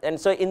 right? And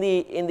so in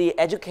the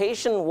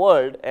education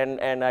world, and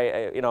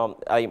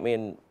I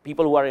mean,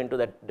 people who are into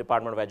that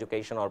Department of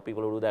Education or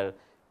people who do their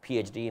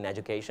PhD in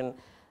education,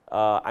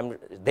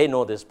 they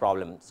know this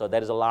problem. So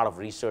there is a lot of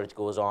research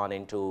goes on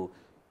into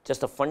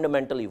just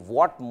fundamentally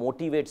what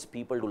motivates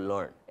people to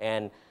learn,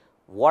 and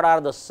what are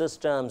the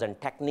systems and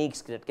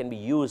techniques that can be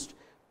used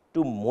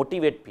to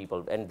motivate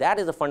people. And that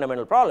is a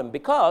fundamental problem,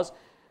 because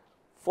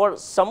for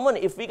someone,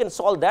 if we can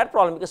solve that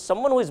problem, because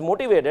someone who is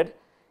motivated,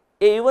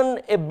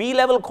 even a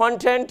B-level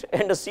content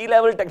and a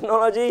C-level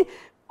technology,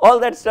 all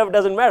that stuff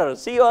doesn't matter.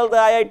 See all the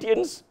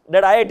IITians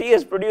that IIT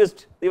has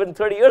produced even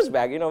 30 years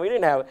back. We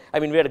didn't have, I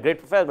mean, we had a great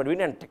professor, but we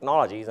didn't have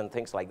technologies and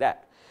things like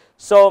that.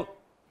 So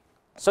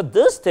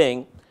this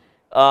thing,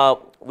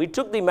 we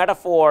took the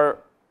metaphor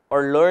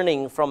or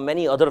learning from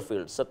many other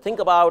fields. So think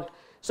about,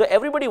 so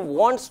everybody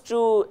wants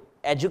to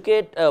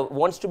educate,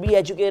 wants to be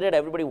educated,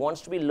 everybody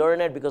wants to be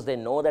learned because they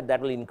know that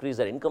that will increase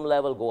their income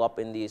level, go up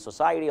in the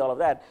society, all of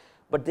that,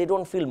 but they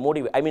don't feel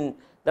motivated. I mean,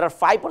 there are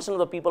 5% of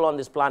the people on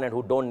this planet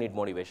who don't need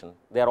motivation.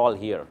 They're all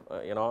here,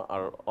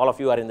 or all of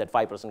you are in that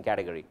 5%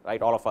 category,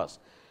 right, all of us.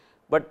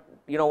 But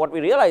what we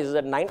realize is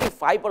that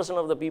 95%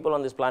 of the people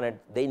on this planet,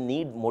 they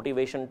need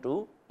motivation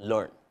to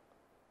learn,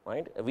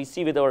 right? We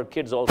see with our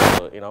kids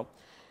also,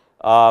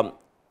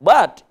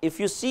 but if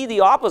you see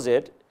the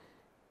opposite,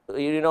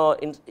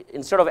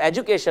 instead of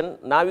education,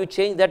 now you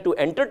change that to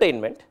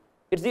entertainment,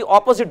 it's the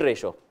opposite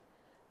ratio.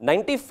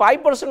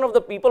 95% of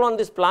the people on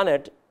this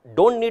planet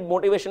don't need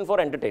motivation for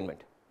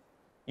entertainment.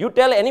 You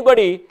tell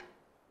anybody,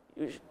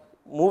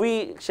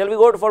 movie, shall we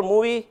go for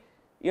movie,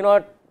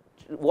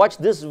 watch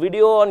this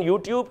video on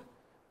YouTube,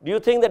 do you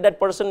think that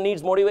person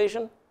needs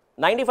motivation?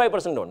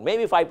 95% don't,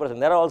 maybe 5%.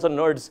 There are also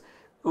nerds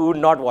who would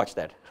not watch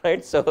that,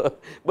 right? So,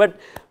 but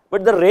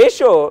the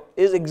ratio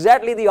is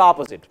exactly the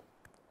opposite,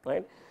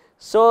 right?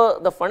 So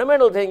the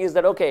fundamental thing is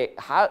that, okay,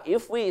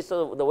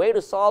 so the way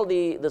to solve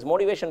this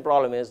motivation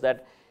problem is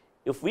that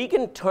if we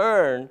can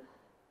turn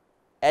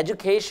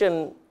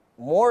education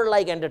more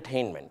like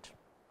entertainment,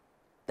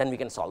 then we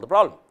can solve the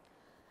problem.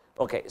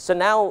 Okay, so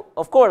now,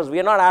 of course, we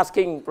are not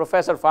asking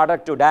Professor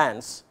Phatak to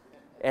dance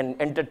and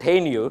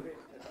entertain you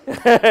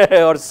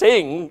or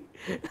sing.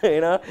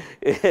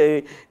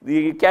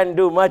 You can't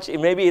do much.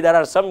 Maybe there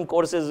are some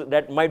courses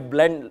that might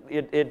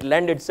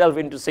lend itself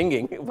into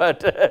singing,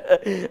 but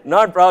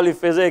not probably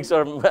physics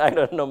or I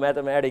don't know,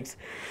 mathematics.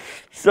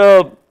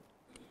 So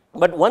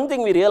But one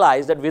thing we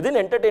realized that within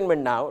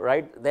entertainment now,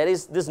 right, there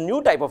is this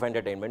new type of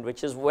entertainment,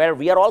 which is where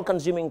we are all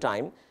consuming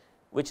time,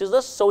 which is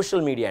the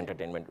social media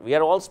entertainment. We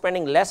are all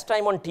spending less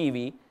time on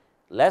TV,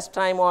 less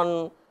time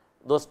on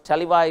those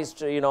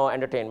televised,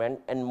 entertainment,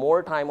 and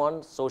more time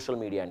on social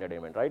media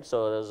entertainment, right?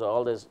 So there's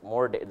all this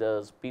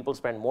there's people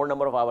spend more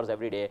number of hours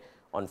every day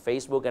on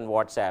Facebook and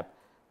WhatsApp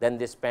than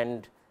they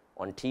spend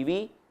on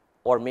TV,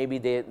 or maybe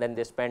than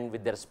they spend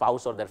with their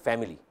spouse or their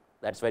family.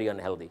 That's very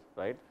unhealthy,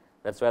 right?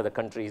 That's where the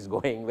country is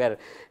going, where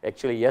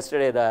actually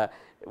yesterday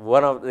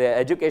one of the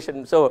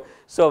education, so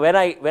when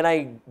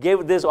I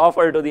gave this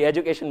offer to the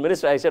education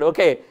minister, I said,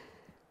 okay,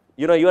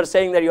 you are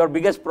saying that your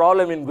biggest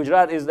problem in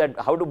Gujarat is that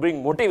how to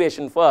bring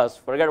motivation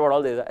first, forget about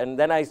all this. And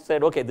then I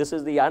said, okay, this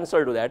is the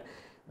answer to that.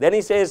 Then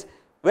he says,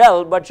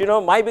 well, but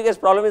my biggest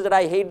problem is that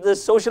I hate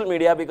this social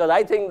media, because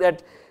I think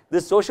that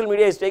this social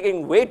media is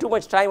taking way too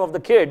much time of the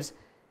kids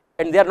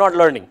and they are not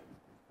learning.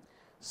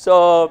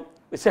 So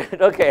we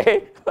said,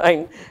 okay,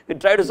 fine. We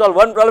try to solve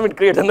one problem, it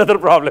creates another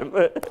problem.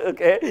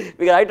 Okay,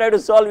 because I try to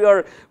solve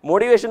your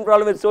motivation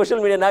problem with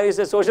social media. Now you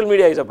say social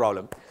media is a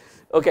problem.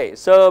 Okay,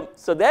 so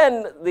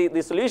then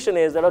the solution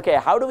is that, okay,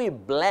 how do we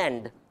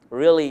blend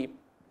really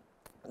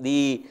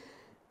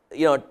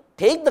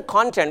take the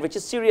content, which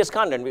is serious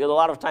content, because a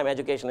lot of time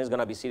education is going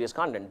to be serious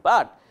content,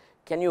 but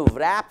can you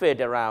wrap it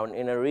around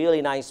in a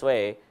really nice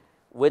way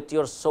with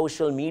your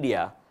social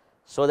media,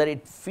 so that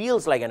it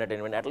feels like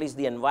entertainment, at least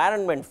the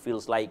environment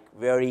feels like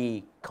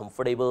very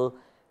comfortable,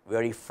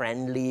 very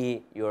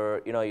friendly,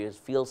 it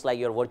feels like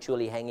you're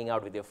virtually hanging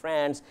out with your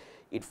friends,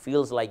 it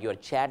feels like you're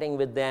chatting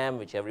with them,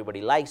 which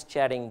everybody likes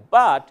chatting,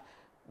 but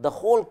the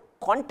whole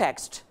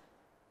context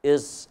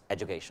is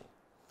education.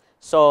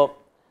 So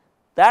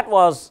that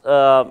was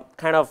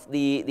kind of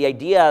the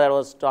idea that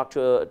was talked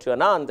to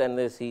Anand,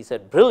 and he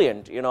said,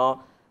 brilliant,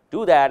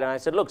 do that. And I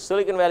said, look,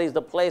 Silicon Valley is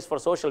the place for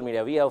social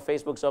media. We have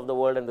Facebooks of the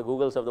world and the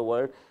Googles of the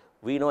world.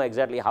 We know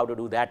exactly how to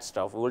do that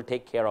stuff. We will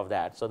take care of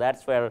that. So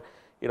that's where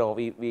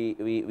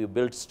we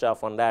built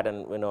stuff on that.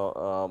 And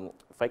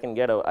if I can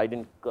get I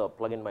didn't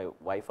plug in my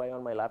Wi-Fi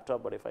on my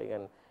laptop, but if I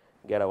can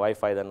get a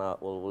Wi-Fi, then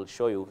we'll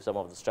show you some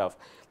of the stuff.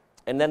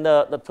 And then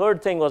the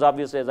third thing was,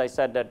 obviously, as I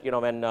said, that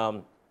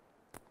when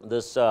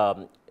this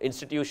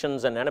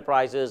institutions and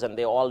enterprises, and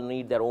they all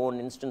need their own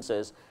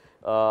instances.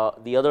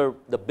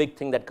 The big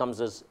thing that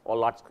comes is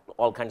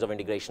all kinds of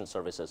integration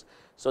services.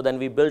 So then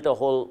we built a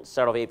whole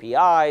set of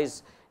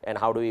APIs, and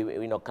how do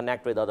we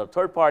connect with other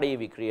third party.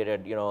 We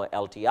created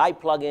LTI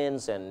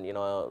plugins, and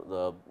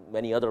the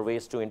many other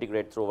ways to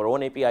integrate through our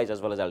own APIs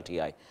as well as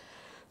LTI.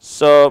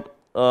 So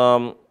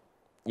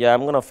yeah,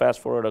 I'm going to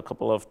fast forward a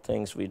couple of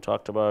things we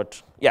talked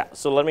about. Yeah,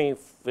 so let me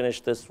finish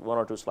this one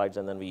or two slides,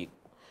 and then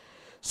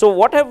so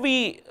what have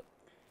we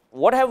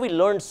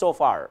learned so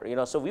far?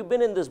 So we've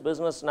been in this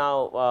business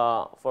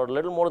now for a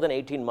little more than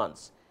 18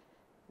 months.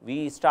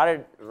 We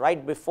started right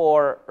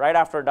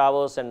after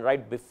Davos, and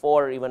right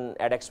before even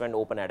edX went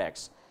open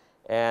edX.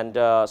 And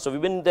so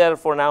we've been there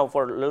for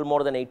a little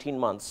more than 18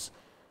 months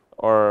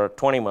or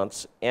 20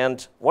 months.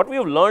 And what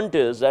we've learned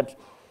is that,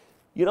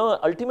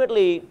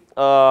 ultimately,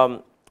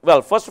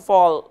 well, first of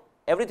all,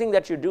 everything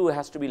that you do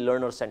has to be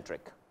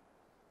learner-centric.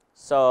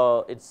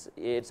 So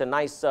it's a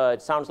nice,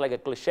 it sounds like a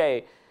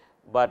cliche,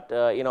 but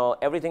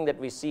everything that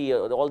we see,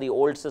 all the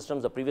old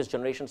systems, the previous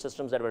generation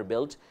systems that were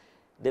built,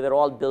 they were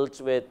all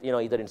built with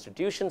either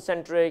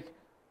institution-centric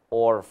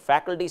or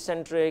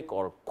faculty-centric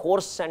or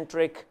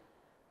course-centric,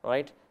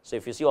 right? So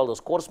if you see all those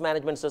course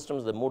management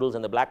systems, the Moodles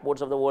and the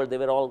Blackboards of the world, they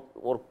were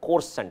all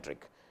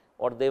course-centric,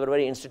 or they were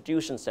very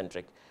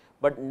institution-centric.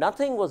 But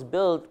nothing was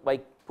built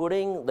by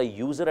putting the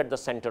user at the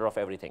center of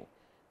everything,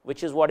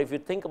 which is what, if you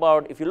think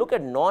about, if you look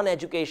at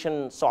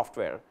non-education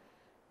software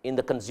in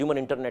the consumer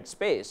internet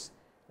space,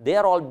 they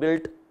are all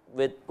built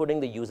with putting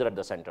the user at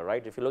the center,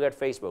 right? If you look at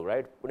Facebook,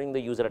 right, putting the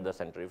user at the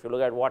center. If you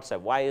look at WhatsApp,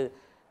 why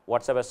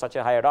WhatsApp has such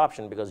a high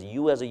adoption? Because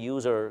you as a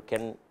user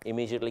can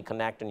immediately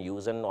connect and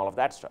use and all of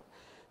that stuff.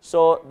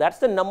 So that's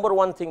the number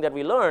one thing that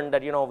we learned,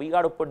 that we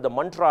got to put, the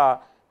mantra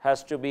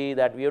has to be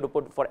that we have to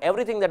put, for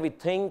everything that we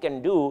think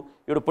and do,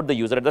 you have to put the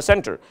user at the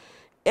center.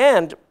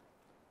 And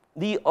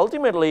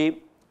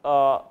ultimately,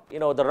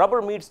 the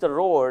rubber meets the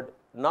road,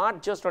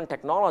 not just on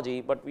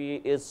technology, but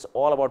it's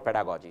all about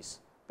pedagogies.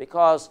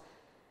 Because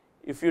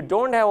if you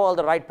don't have all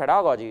the right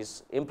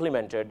pedagogies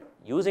implemented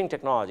using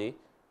technology,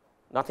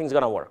 nothing's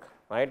going to work,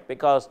 right?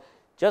 Because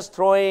just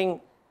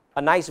throwing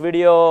a nice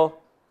video,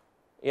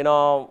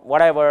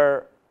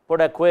 whatever,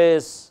 put a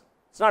quiz,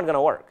 it's not going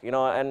to work,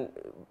 and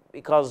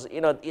because,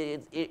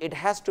 it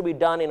has to be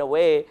done in a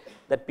way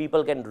that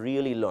people can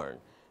really learn.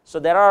 So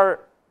there are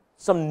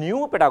some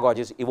new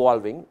pedagogies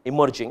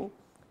emerging,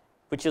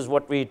 which is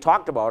what we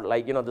talked about,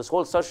 like, this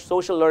whole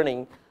social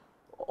learning,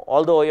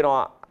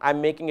 although, I'm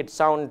making it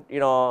sound,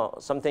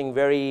 something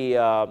very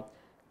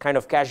kind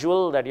of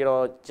casual, that,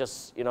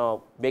 just,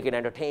 make it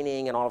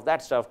entertaining and all of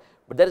that stuff.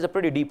 But there is a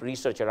pretty deep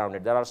research around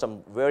it. There are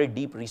some very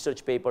deep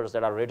research papers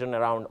that are written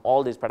around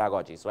all these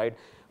pedagogies, right?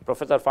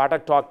 Professor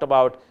Phatak talked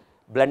about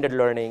blended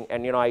learning,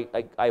 and,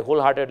 I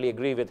wholeheartedly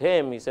agree with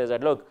him. He says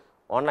that, look,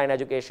 online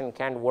education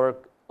can't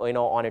work,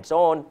 on its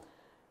own.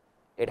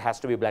 It has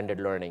to be blended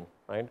learning,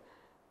 right?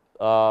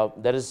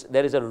 There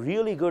is a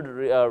really good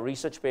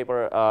research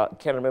paper,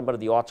 can't remember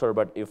the author,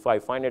 but if I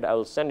find it, I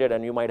will send it,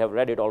 and you might have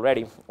read it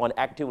already, on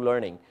active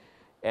learning.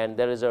 And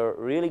there is a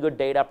really good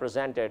data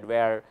presented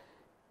where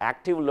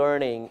active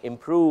learning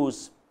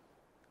improves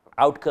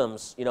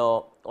outcomes,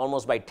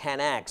 almost by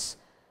 10x.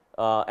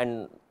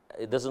 And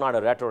this is not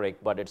a rhetoric,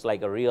 but it's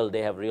like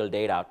they have real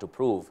data to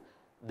prove,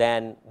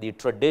 than the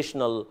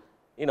traditional,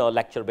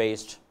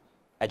 lecture-based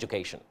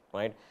education,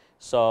 right?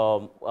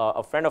 So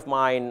a friend of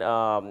mine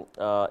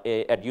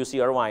at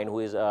UC Irvine, who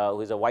is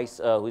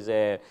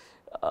a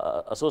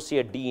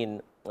associate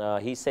dean,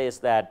 he says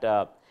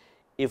that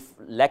if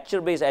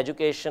lecture-based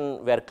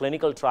education were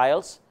clinical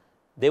trials,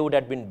 they would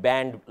have been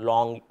banned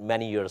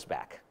many years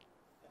back.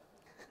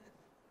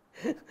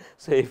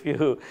 So if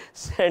you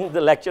send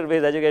the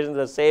lecture-based education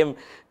the same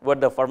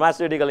what the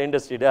pharmaceutical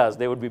industry does,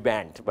 they would be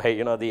banned by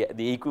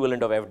the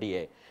equivalent of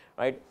FDA,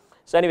 right?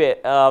 So anyway,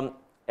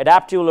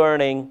 adaptive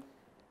learning,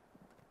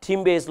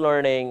 team-based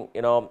learning,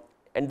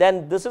 and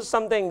then this is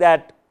something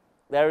that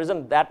there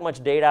isn't that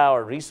much data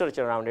or research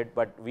around it,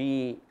 but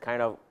we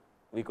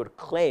could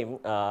claim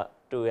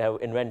to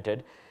have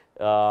invented,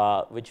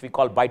 which we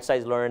call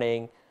bite-sized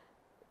learning,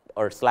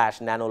 or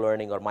 / nano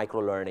learning, or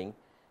micro learning.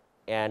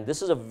 And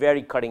this is a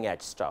very cutting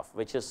edge stuff,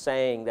 which is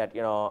saying that,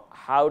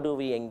 how do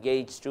we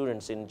engage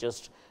students in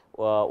just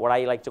what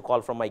I like to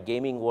call, from my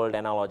gaming world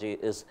analogy,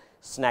 is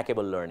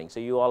snackable learning. So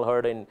you all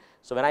heard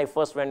so when I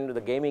first went into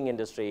the gaming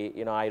industry,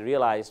 I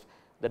realized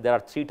that there are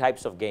 3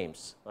 types of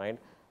games, right?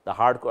 The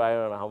hardcore, I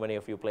don't know how many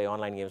of you play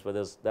online games, but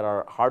there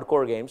are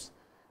hardcore games.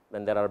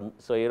 Then there are,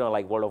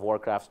 like World of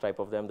Warcraft type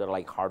of them, they're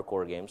like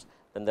hardcore games.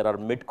 Then there are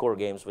mid-core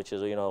games, which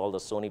is, all the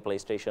Sony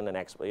PlayStation and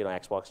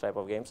Xbox type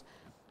of games.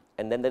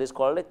 And then there is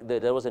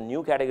there was a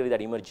new category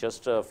that emerged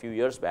just a few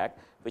years back,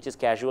 which is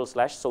casual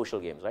 / social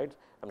games, right?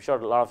 I'm sure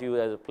a lot of you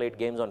have played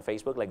games on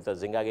Facebook, like the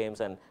Zynga games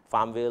and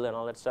Farmville and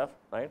all that stuff,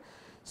 right?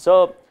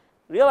 So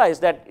realize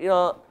that,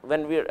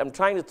 when I'm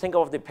trying to think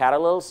of the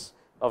parallels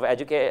of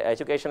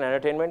education and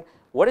entertainment,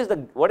 what is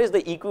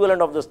the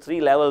equivalent of those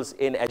 3 levels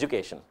in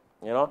education?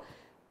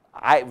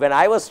 When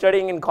I was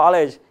studying in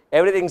college,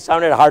 everything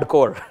sounded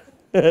hardcore.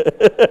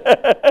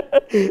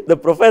 The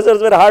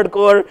professors were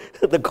hardcore,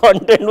 the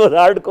content was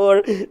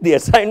hardcore, the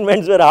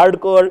assignments were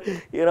hardcore,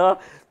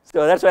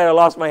 so that's why I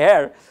lost my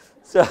hair.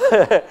 So,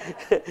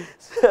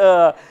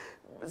 I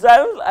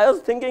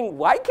was thinking,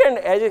 why can't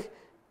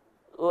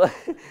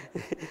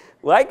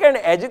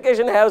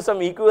education have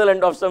some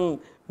equivalent of some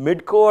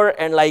mid-core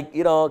and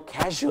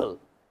casual,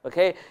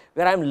 okay,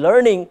 where I'm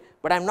learning,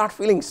 but I'm not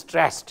feeling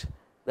stressed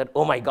that,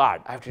 oh my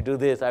God, I have to do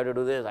this, I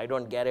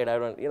don't get it,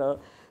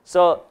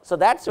 So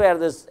that's where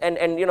this, and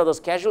those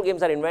casual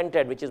games are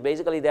invented, which is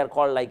basically they're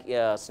called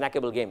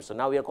snackable games. So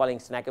now we are calling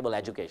snackable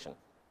education,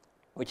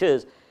 which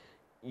is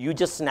you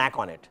just snack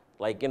on it.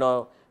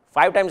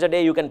 5 times a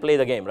day you can play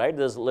the game, right?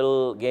 There's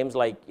little games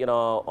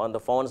on the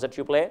phones that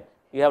you play.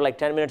 You have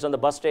 10 minutes on the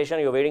bus station,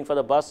 you're waiting for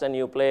the bus, and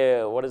you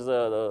play, what is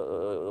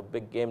the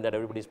big game that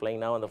everybody's playing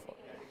now on the phone?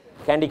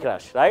 Candy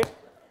Crush, right?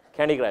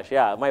 Candy Crush,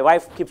 yeah. My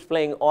wife keeps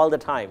playing all the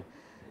time.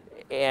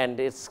 And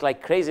it's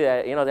like crazy,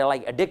 they're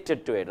like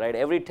addicted to it, right?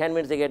 Every 10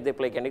 minutes they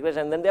play Candy Crush,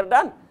 and then they're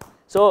done.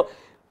 So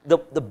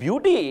the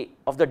beauty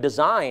of the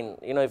design,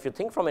 if you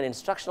think from an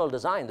instructional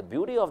design, the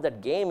beauty of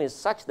that game is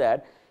such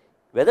that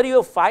whether you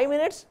have 5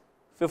 minutes,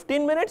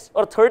 15 minutes,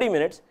 or 30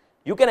 minutes,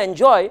 you can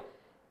enjoy,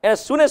 and as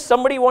soon as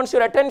somebody wants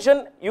your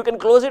attention, you can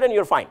close it and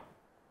you're fine.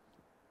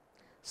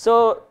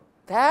 So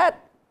that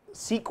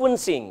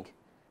sequencing,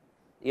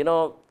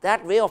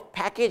 that way of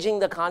packaging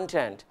the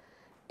content,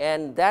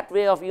 and that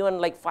way of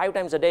even 5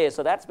 times a day.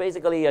 So that's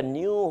basically a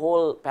new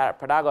whole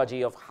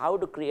pedagogy of how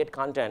to create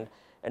content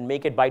and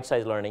make it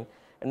bite-sized learning.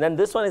 And then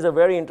this one is a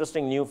very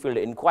interesting new field,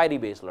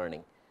 inquiry-based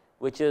learning,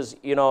 which is,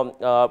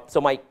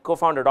 so my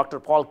co-founder, Dr.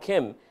 Paul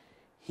Kim,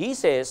 he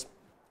says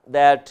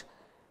that,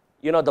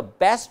 the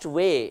best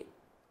way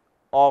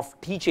of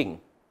teaching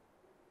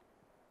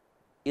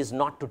is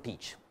not to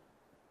teach.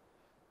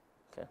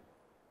 Okay.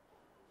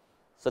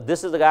 So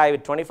this is the guy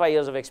with 25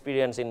 years of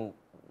experience in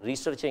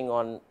researching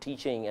on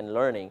teaching and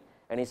learning,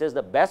 and he says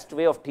the best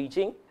way of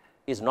teaching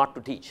is not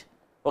to teach.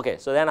 Okay,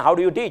 so then how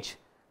do you teach?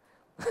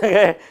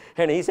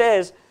 And he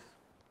says,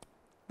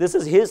 this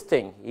is his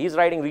thing. He's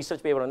writing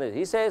research paper on this.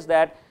 He says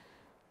that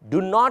do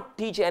not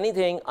teach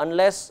anything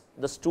unless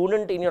the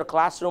student in your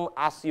classroom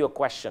asks you a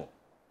question.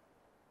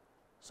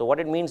 So what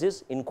it means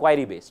is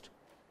inquiry based.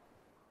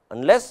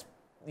 Unless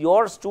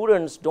your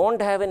students don't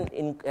have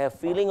a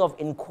feeling of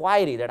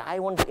inquiry, that I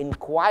want to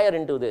inquire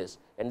into this,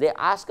 and they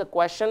ask a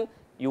question,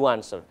 you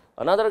answer.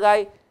 Another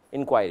guy,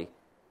 inquiry.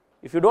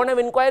 If you don't have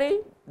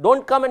inquiry,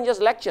 don't come and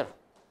just lecture.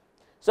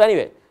 So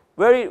anyway,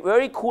 very,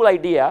 very cool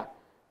idea.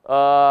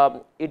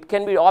 It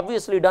can be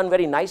obviously done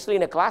very nicely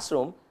in a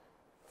classroom.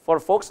 For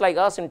folks like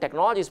us in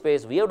technology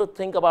space, we have to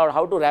think about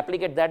how to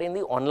replicate that in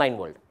the online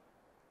world,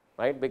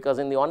 right? Because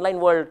in the online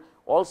world,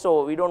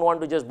 also, we don't want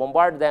to just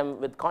bombard them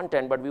with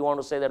content, but we want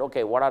to say that,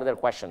 okay, what are their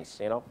questions,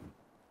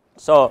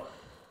 So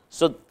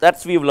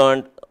that's we've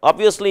learned.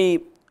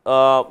 Obviously,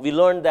 we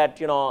learned that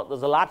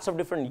there's lots of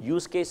different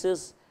use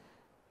cases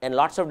and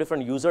lots of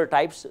different user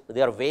types.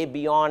 They are way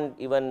beyond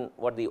even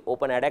what the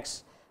open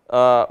edX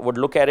would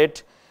look at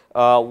it.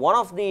 One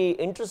of the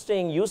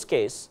interesting use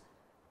case,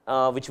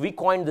 which we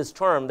coined this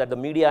term that the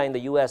media in the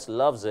US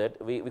loves it,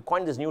 we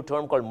coined this new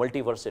term called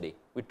multiversity.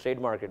 We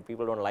trademark it.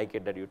 People don't like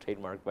it that you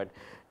trademark, but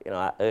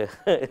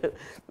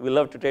we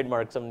love to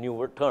trademark some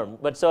new term.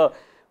 But so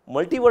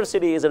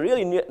multiversity is a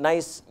really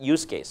nice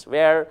use case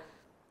where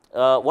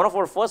one of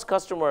our first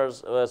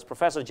customers was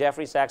Professor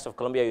Jeffrey Sachs of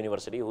Columbia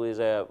University, who is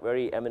a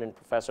very eminent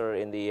professor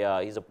in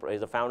the, he's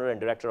a founder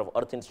and director of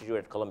Earth Institute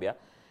at Columbia.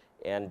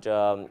 And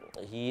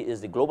he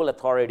is the global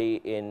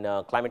authority in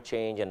climate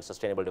change and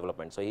sustainable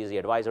development. So he's the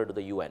advisor to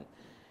the UN.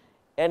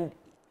 And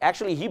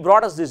actually, he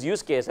brought us this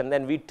use case, and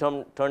then we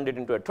turned it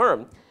into a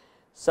term.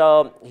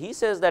 So he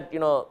says that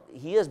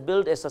he has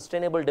built a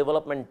sustainable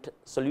development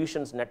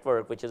solutions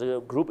network, which is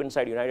a group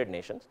inside United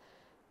Nations.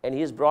 And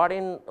he has brought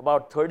in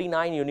about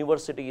 39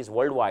 universities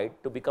worldwide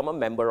to become a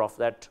member of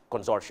that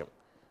consortium.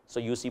 So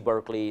UC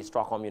Berkeley,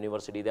 Stockholm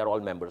University, they're all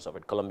members of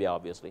it, Columbia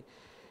obviously.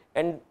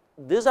 And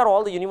these are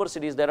all the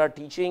universities that are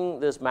teaching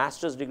this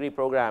master's degree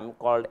program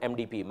called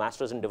MDP,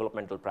 Masters in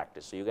Developmental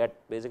Practice. So you get,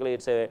 basically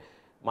it's a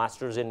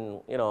master's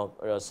in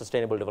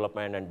sustainable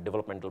development and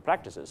developmental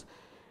practices.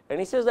 And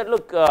he says that,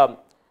 look,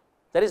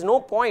 there is no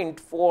point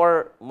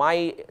for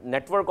my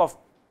network of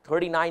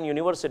 39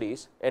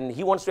 universities, and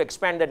he wants to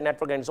expand that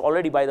network, and it's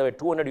already, by the way,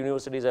 200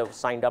 universities have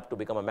signed up to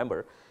become a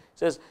member. He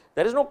says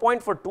there is no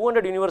point for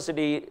 200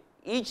 university,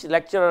 each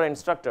lecturer and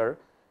instructor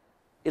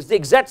is the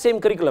exact same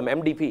curriculum,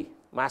 MDP,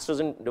 Masters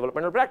in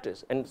Developmental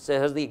Practice, and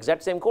has the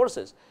exact same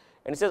courses.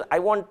 And he says, I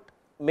want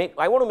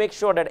to make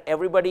sure that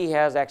everybody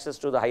has access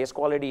to the highest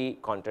quality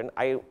content.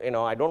 I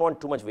don't want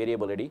too much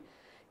variability,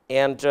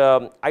 and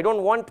I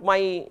don't want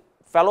my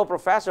fellow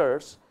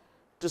professors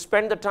to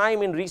spend the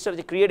time in research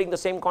creating the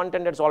same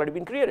content that's already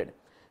been created.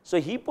 So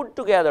he put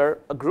together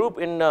a group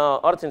in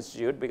Earth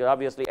Institute, because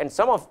obviously, and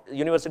some of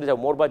universities have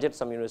more budget,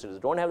 some universities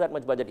don't have that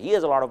much budget. He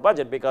has a lot of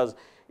budget because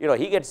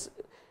he gets,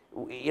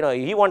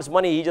 he wants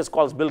money, he just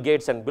calls Bill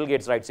Gates, and Bill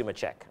Gates writes him a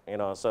check,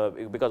 so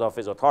because of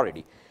his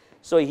authority.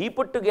 So he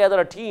put together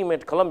a team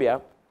at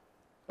Columbia,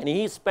 and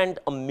he spent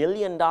 $1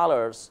 million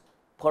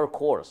per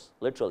course,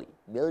 literally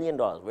 $1 million,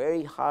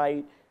 very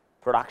high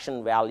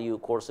production value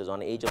courses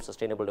on age of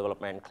sustainable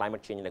development,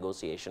 climate change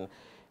negotiation.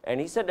 And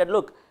he said that,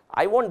 look,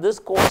 I want this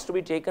course to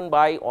be taken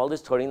by all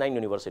these 39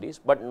 universities,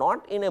 but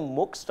not in a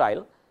MOOC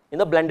style, in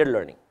the blended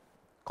learning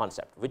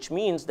concept, which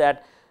means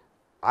that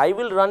I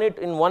will run it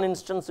in one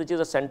instance, which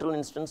is a central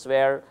instance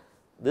where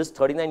this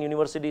 39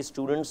 university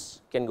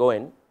students can go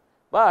in,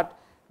 but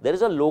there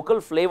is a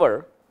local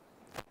flavor,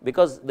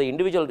 because the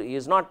individual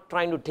is not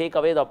trying to take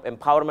away the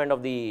empowerment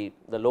of the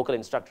local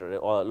instructor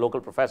or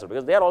local professor,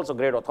 because they are also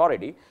great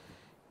authority,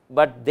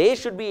 but they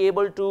should be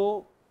able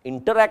to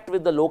interact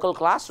with the local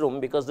classroom,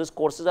 because these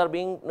courses are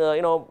being,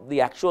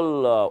 the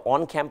actual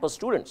on-campus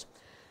students.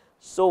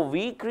 So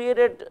we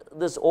created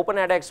this open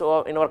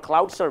edX in our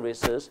cloud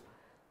services.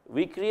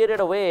 We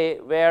created a way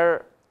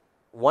where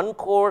one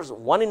course,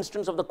 one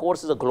instance of the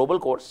course is a global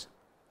course,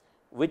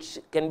 which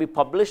can be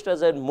published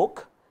as a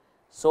MOOC,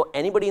 so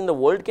anybody in the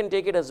world can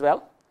take it as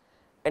well.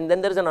 And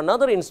then there is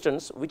another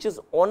instance which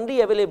is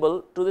only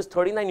available to these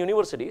 39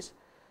 universities,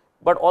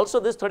 but also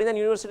these 39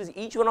 universities,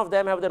 each one of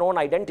them have their own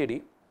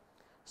identity.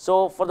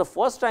 So for the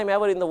first time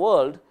ever in the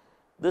world,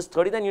 these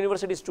 39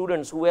 university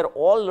students who were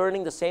all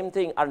learning the same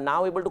thing are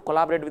now able to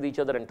collaborate with each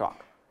other and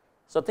talk.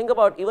 So think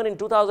about, even in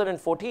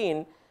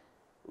 2014,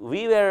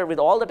 we were, with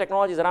all the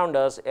technologies around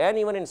us, and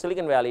even in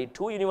Silicon Valley,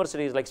 two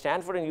universities like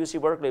Stanford and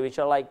UC Berkeley, which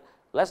are like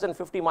less than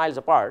 50 miles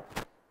apart,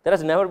 there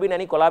has never been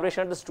any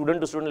collaboration at the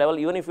student-to-student level,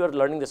 even if you are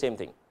learning the same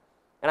thing.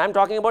 And I'm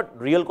talking about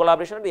real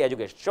collaboration at the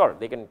education. Sure,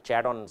 they can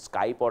chat on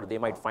Skype, or they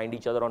might find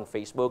each other on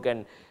Facebook,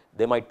 and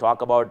they might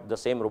talk about the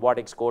same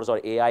robotics course or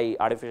AI,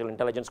 artificial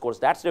intelligence course.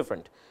 That's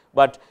different.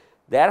 But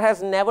there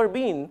has never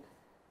been,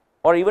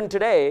 or even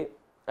today,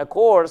 a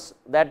course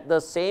that the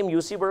same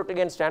UC Berkeley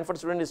and Stanford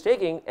student is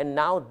taking, and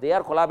now they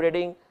are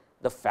collaborating,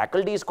 the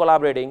faculty is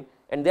collaborating,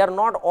 and they are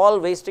not all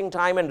wasting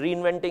time and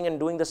reinventing and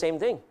doing the same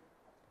thing.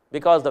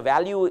 Because the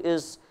value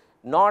is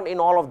not in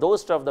all of those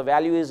stuff, the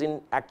value is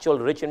in actual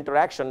rich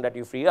interaction that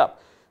you free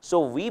up. So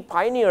we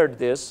pioneered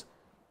this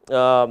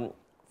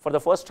for the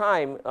first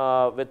time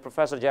with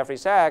Professor Jeffrey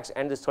Sachs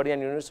and this 39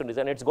 universities,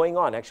 and it's going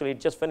on. Actually, it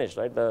just finished,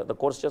 right? The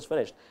course just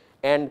finished.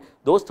 And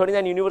those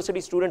 39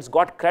 university students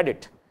got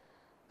credit.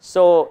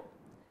 So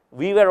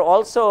we were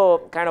also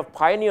kind of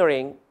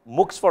pioneering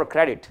MOOCs for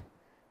credit,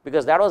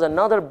 because that was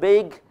another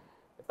big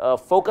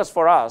focus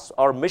for us,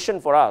 or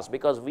mission for us,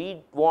 because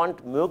we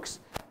want MOOCs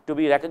to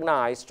be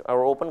recognized,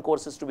 or open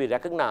courses to be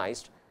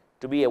recognized,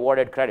 to be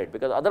awarded credit,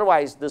 because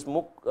otherwise this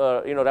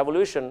MOOC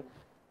revolution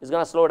is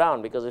going to slow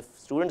down, because if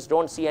students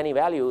don't see any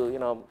value,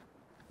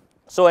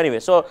 So anyway,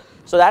 so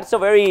that's a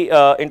very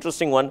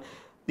interesting one.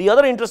 The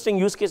other interesting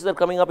use cases that are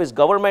coming up is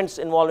governments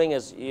involving,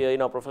 as you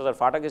know, Professor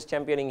Phatak is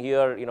championing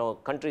here, you know,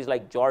 countries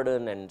like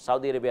Jordan and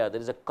Saudi Arabia.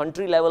 There is a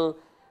country level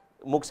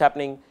MOOCs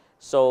happening.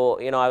 So,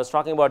 you know, I was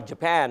talking about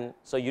Japan.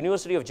 So,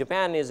 University of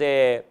Japan is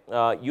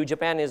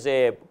UJapan is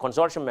a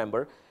consortium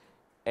member,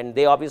 and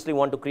they obviously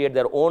want to create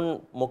their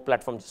own MOOC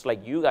platform just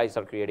like you guys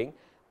are creating.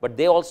 But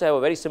they also have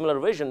a very similar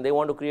vision. They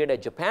want to create a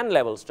Japan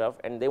level stuff,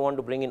 and they want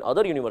to bring in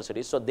other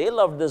universities. So, they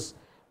love this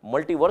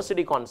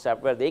multiversity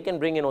concept where they can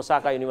bring in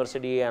Osaka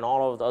University and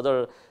all of the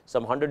other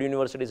some 100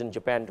 universities in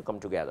Japan to come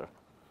together.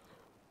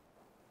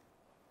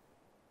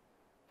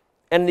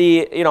 And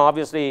the, you know,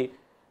 obviously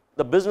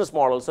the business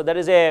model. So, there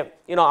is a,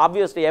 you know,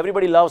 obviously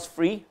everybody loves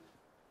free.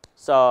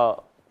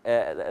 So,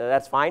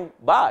 that's fine.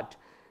 But,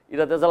 you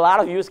know, there's a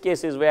lot of use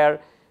cases where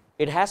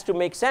it has to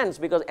make sense,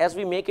 because as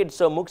we make it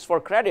so MOOCs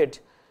for credit,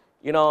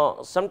 you know,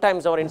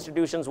 sometimes our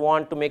institutions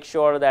want to make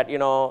sure that, you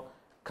know,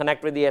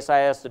 connect with the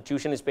SIS, the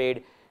tuition is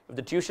paid. If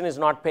the tuition is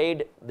not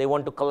paid, they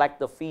want to collect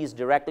the fees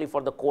directly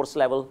for the course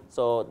level.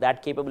 So,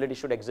 that capability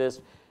should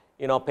exist.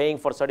 You know, paying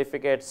for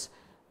certificates.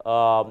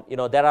 You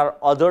know, there are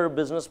other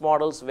business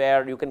models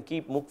where you can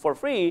keep MOOC for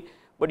free,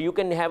 but you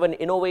can have an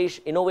innovative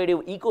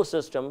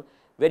ecosystem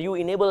where you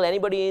enable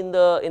anybody in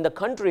the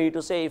country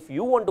to say, if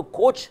you want to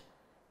coach,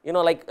 you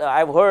know, like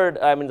I've heard,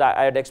 I mean,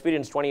 I had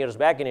experienced 20 years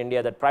back in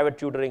India that private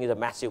tutoring is a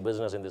massive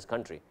business in this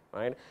country,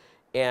 right?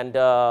 And,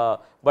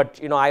 but,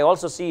 you know, I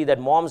also see that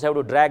moms have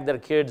to drag their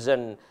kids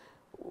and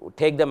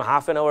take them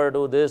half an hour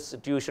to this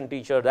tuition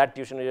teacher, that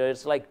tuition teacher.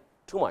 It's like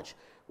too much.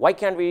 Why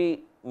can't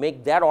we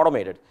make that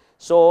automated?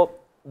 So,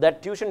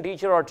 that tuition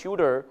teacher or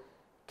tutor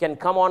can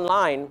come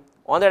online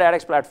on their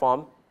edX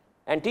platform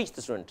and teach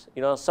the students.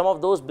 You know, some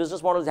of those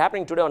business models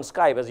happening today on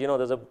Skype. As you know,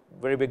 there's a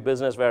very big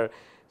business where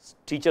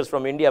teachers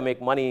from India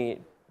make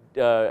money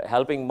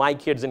helping my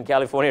kids in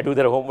California do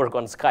their homework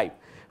on Skype,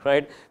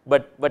 right?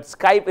 But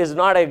Skype is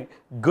not a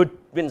good,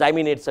 I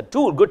mean, it's a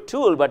tool, good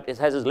tool, but it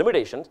has its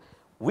limitations.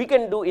 We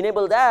can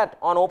enable that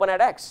on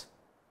OpenEdX,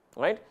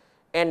 right?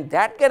 And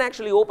that can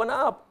actually open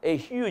up a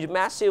huge,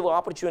 massive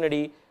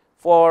opportunity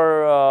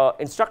for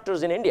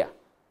instructors in India,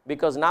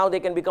 because now they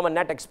can become a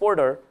net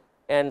exporter,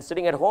 and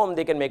sitting at home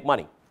they can make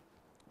money.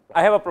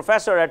 I have a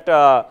professor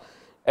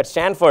at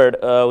Stanford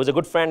who's a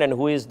good friend and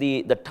who is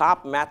the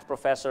top math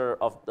professor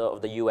of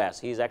the US.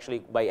 He's actually,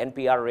 by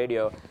NPR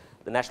radio,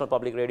 the National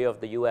Public Radio of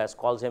the US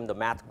calls him the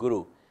math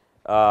guru.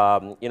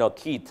 You know,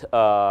 Keith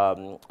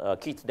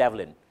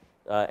Devlin.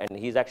 And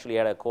he's actually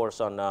had a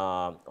course on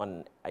Coursera,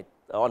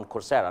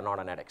 not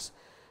on edX.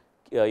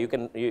 You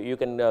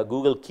can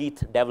Google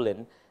Keith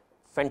Devlin,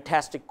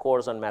 fantastic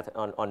course on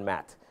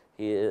math.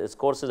 His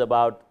course is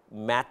about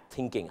math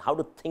thinking, how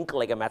to think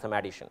like a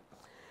mathematician.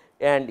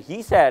 And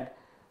he said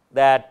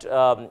that,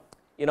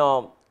 you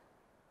know,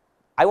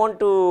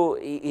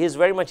 he's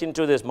very much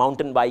into this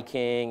mountain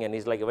biking, and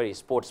he's like a very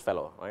sports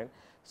fellow, right?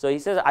 So he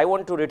says, I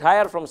want to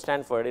retire from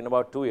Stanford in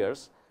about 2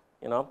 years,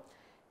 you know,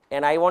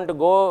 and I want to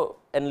go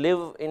and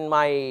live in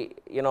my,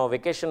 you know,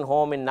 vacation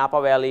home in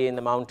Napa Valley in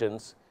the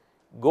mountains,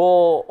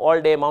 go all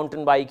day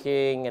mountain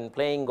biking and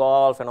playing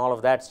golf and all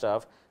of that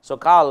stuff. So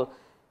Karl,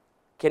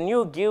 can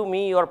you give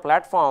me your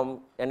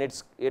platform, and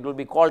it will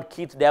be called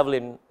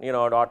KeithDevlin, you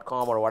know,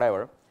 .com or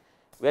whatever,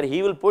 where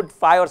he will put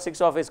 5 or 6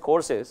 of his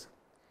courses,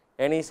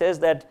 and he says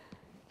that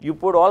you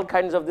put all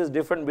kinds of this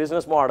different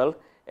business model,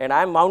 and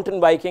I'm mountain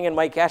biking and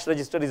my cash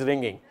register is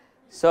ringing.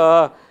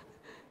 So,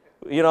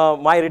 you know,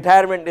 my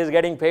retirement is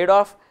getting paid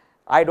off.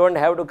 I don't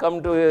have to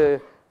come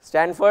to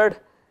Stanford.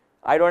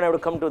 I don't have to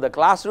come to the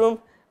classroom.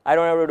 I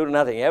don't have to do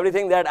nothing.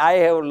 Everything that I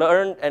have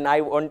learned and I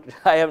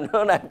have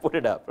known, I put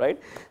it up,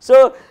 right?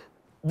 So,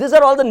 these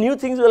are all the new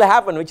things will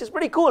happen, which is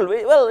pretty cool.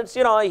 Well, it's,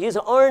 you know, he's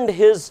earned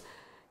his,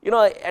 you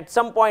know, at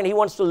some point he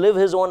wants to live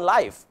his own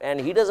life, and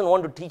he doesn't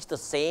want to teach the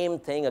same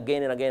thing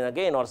again and again and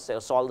again, or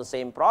solve the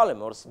same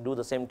problem, or do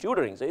the same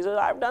tutoring. So he says,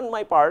 I've done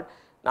my part.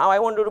 Now I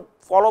want to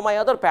follow my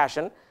other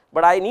passion,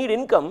 but I need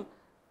income,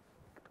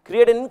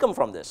 create an income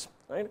from this,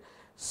 right?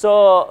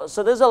 So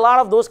there's a lot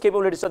of those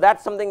capabilities. So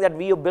that's something that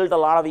we have built a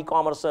lot of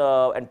e-commerce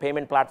and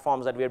payment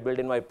platforms that we had built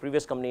in my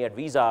previous company at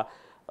Visa.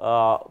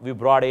 We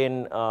brought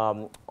in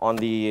on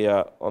the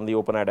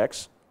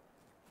OpenEdX.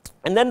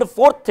 And then the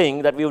fourth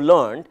thing that we've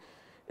learned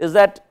is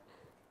that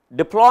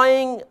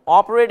deploying,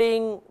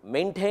 operating,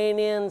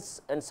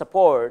 maintenance, and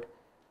support,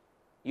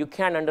 you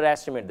can't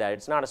underestimate that.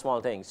 It's not a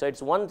small thing. So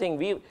it's one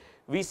thing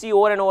we see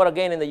over and over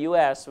again in the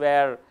US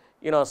where,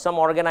 you know, some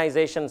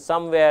organization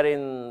somewhere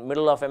in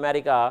middle of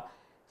America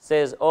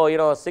says, oh, you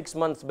know, 6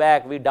 months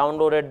back we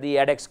downloaded the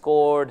edX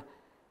code,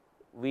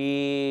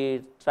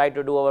 we tried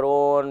to do our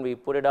own, we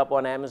put it up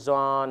on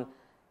Amazon,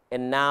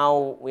 and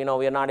now, you know,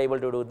 we are not able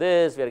to do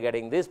this, we are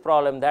getting this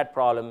problem, that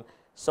problem.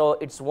 So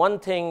it's one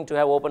thing to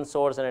have open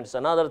source, and it's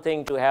another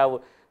thing to have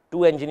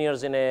 2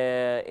 engineers in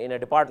a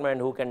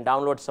department who can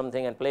download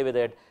something and play with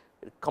it.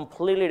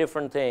 Completely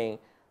different thing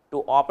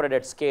to operate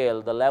at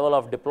scale. The level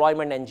of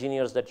deployment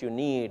engineers that you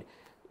need,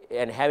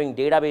 and having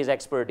database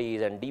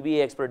expertise and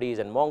DB expertise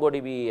and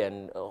MongoDB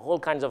and whole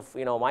kinds of,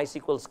 you know,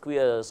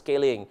 MySQL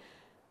scaling,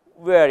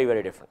 very,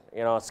 very different,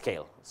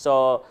 scale.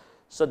 So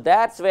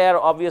that's where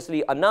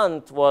obviously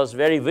Anant was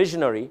very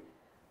visionary,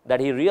 that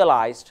he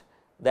realized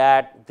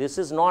that this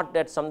is not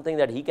that something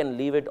that he can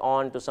leave it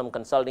on to some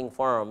consulting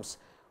firms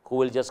who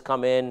will just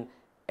come in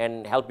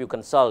and help you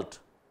consult.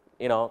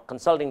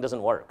 Consulting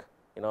doesn't work,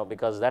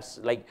 because that's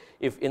like,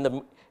 if in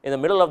the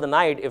middle of the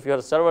night, if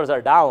your servers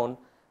are down,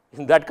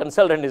 that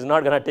consultant is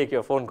not going to take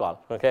your phone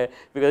call, okay?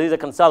 Because he's a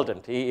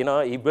consultant. He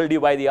billed you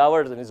by the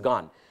hours and he's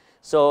gone.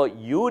 So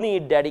you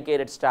need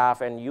dedicated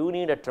staff and you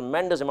need a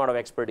tremendous amount of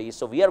expertise.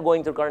 So we are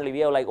going through, currently we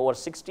have like over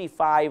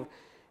 65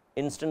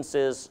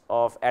 instances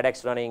of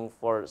edX running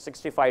for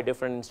 65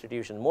 different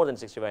institutions, more than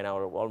 65 now,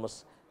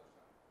 almost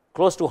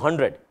close to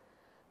 100.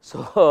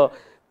 So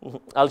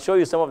I'll show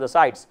you some of the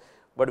sites,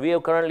 but we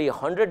have currently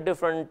 100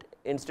 different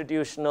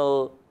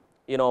institutional,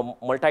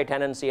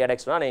 multi-tenancy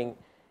edX running,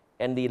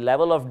 and the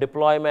level of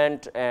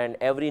deployment and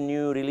every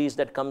new release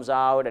that comes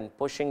out and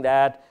pushing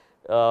that,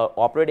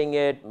 operating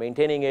it,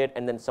 maintaining it,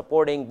 and then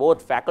supporting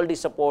both faculty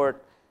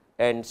support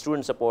and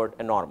student support,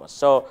 enormous.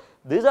 So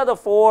these are the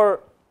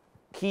 4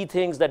 key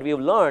things that we've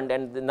learned,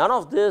 and none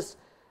of this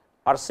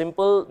are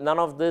simple, none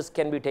of this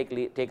can be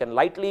taken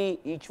lightly.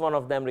 Each one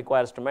of them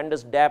requires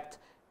tremendous depth,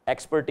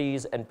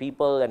 expertise, and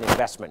people and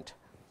investment.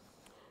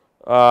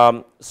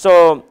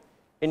 So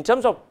in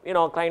terms of,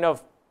 kind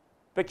of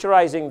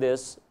picturizing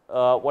this,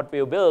 what we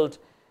have built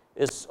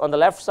is, on the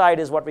left side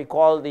is what we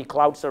call the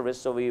cloud service.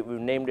 So we've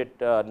named it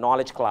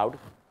Knowledge Cloud.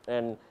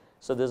 And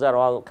so these are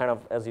all kind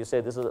of, as you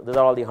say, these are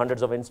all the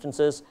hundreds of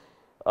instances.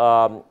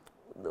 And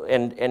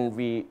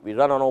we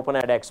run on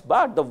OpenEdX.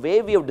 But the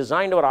way we have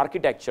designed our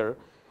architecture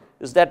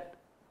is that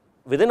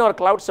within our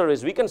cloud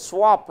service, we can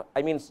swap,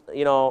 an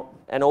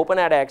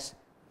OpenEdX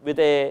with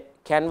a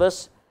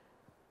Canvas,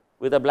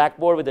 with a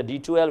Blackboard, with a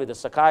D2L, with a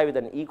Sakai, with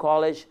an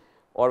eCollege,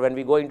 or when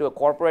we go into a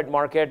corporate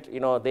market,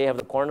 they have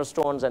the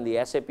Cornerstones and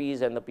the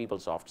SAPs and the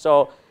PeopleSoft.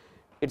 So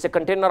it's a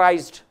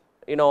containerized,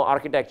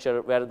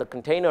 architecture where the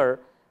container,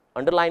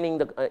 underlining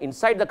the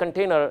inside the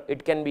container,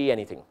 it can be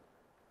anything.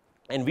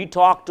 And we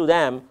talk to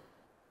them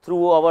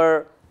through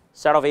our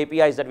set of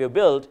APIs that we have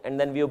built, and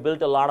then we have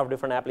built a lot of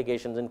different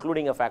applications,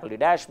 including a faculty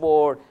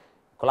dashboard,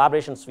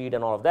 collaboration suite,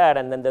 and all of that.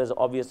 And then there's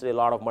obviously a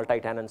lot of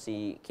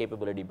multi-tenancy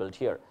capability built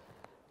here.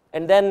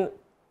 And then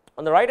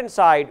on the right-hand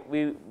side,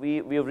 we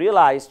have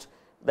realized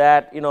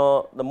that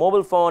the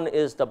mobile phone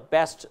is the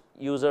best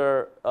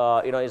user,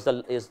 is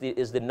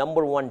the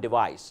 #1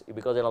 device,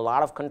 because in a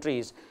lot of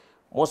countries,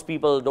 most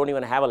people don't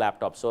even have a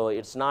laptop. So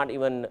it's not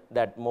even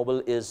that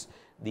mobile is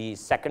the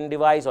second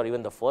device or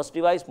even the first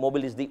device.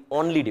 Mobile is the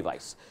only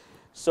device.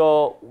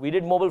 So we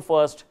did mobile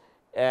first,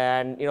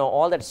 and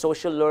all that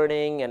social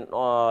learning and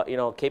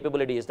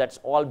capabilities, that's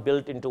all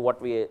built into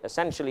what we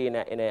essentially, in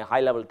a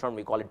high-level term,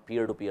 we call it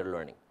peer-to-peer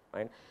learning,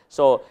 right?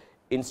 So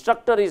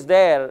instructor is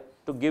there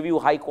to give you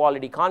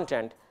high-quality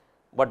content,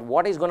 but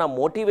what is going to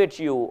motivate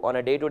you on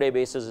a day-to-day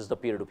basis is the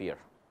peer-to-peer,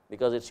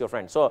 because it's your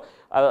friend. So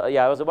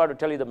yeah, I was about to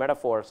tell you the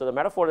metaphor. So the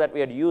metaphor that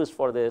we had used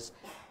for this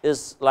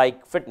is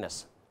like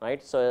fitness,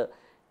 right? So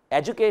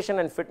education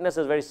and fitness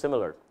is very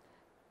similar.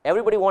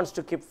 Everybody wants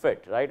to keep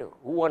fit, right?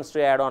 Who wants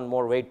to add on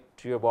more weight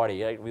to your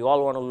body, right? We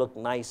all want to look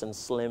nice and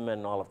slim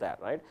and all of that,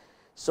 right?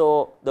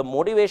 So the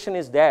motivation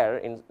is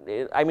there.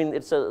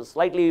 It's a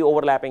slightly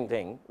overlapping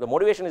thing. The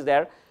motivation is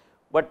there,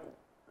 but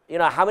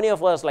how many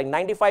of us, like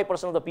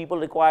 95% of the people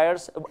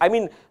requires,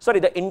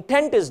 the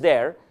intent is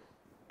there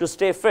to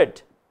stay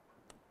fit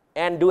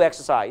and do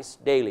exercise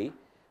daily,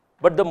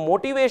 but the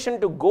motivation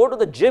to go to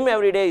the gym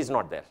every day is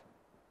not there,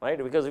 right?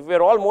 Because if we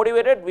are all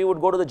motivated, we would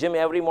go to the gym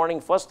every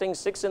morning. First thing,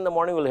 6 in the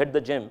morning, we'll hit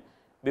the gym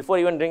before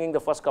even drinking the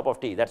first cup of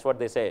tea. That's what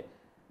they say,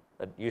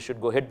 that you should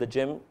go hit the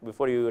gym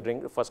before you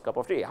drink the first cup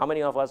of tea. How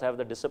many of us have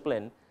the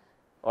discipline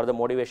or the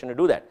motivation to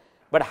do that?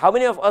 But how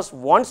many of us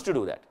wants to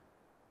do that?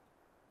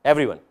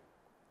 Everyone.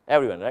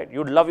 Everyone, right?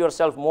 You'd love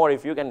yourself more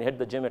if you can hit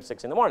the gym at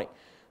 6 in the morning.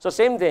 So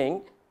same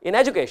thing in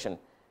education.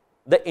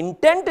 The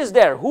intent is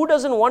there. Who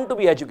doesn't want to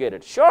be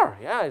educated? Sure,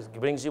 yeah, it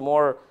brings you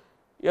more,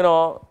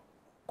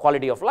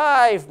 quality of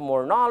life,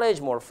 more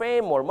knowledge, more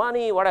fame, more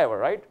money, whatever,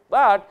 right?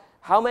 But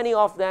how many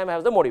of them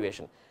have the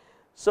motivation?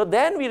 So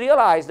then we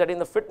realized that in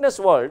the fitness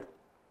world,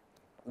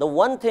 the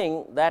one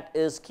thing that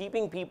is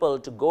keeping people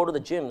to go to the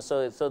gym,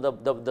 so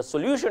the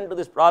solution to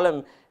this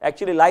problem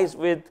actually lies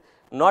with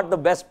not the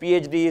best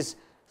PhDs,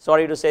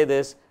 sorry to say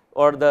this,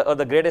 or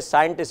the greatest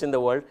scientists in the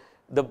world.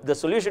 The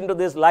solution to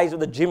this lies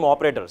with the gym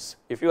operators.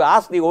 If you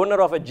ask the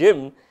owner of a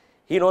gym,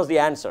 he knows the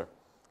answer.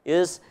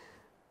 Is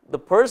the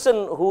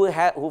person who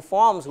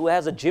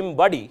has a gym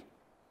buddy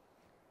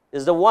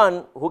is the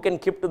one who can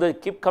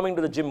keep coming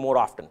to the gym more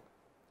often,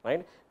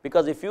 right?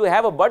 Because if you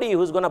have a buddy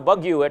who's going to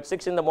bug you at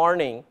 6 in the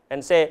morning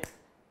and say,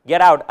 get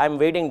out, I'm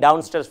waiting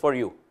downstairs for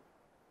you.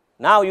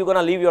 Now you're going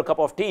to leave your cup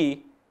of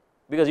tea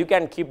because you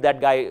can't keep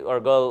that guy or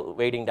girl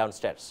waiting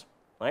downstairs,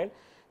 right?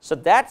 So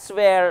that's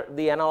where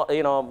we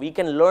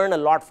can learn a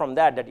lot from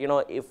that,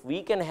 if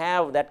we can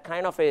have that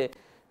kind of a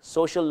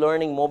social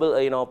learning,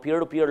 mobile,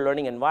 peer-to-peer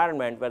learning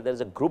environment where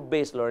there's a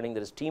group-based learning,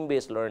 there is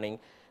team-based learning,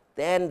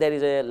 then there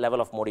is a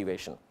level of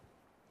motivation.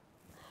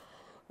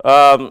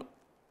 Um,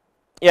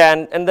 yeah,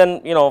 and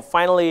then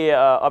finally,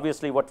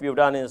 obviously, what we've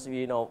done is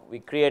we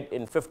create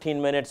in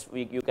 15 minutes.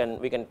 We can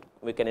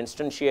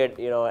instantiate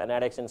an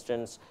edX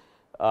instance.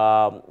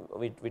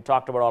 We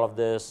talked about all of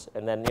this,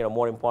 and then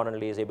more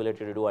importantly is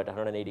ability to do at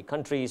 180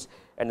 countries,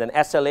 and then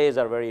SLAs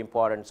are very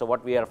important. So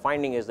what we are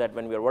finding is that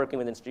when we are working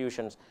with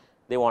institutions,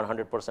 they want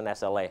 100%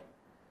 SLA,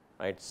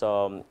 right?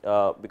 So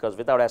because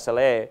without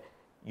SLA,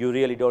 you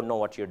really don't know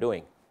what you're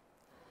doing.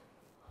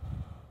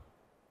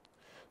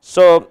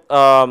 So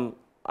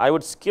I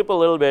would skip a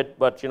little bit,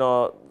 but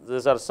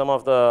these are some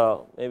of the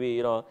maybe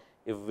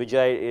if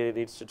Vijay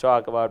needs to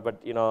talk about,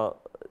 but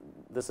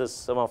this is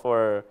some of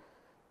our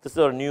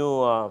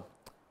new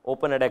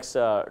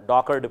OpenEdX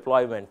Docker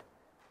deployment.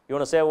 You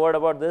want to say a word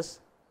about this?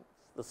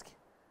 Yeah,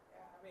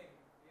 I mean,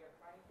 we are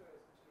trying to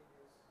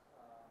essentially use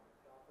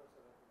Docker so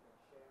that we can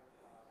share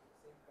the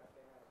same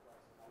container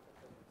across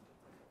multiple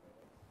instances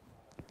of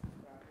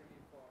edX, primarily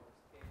for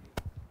scaling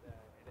the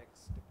edX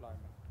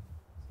deployment.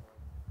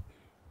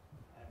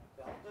 And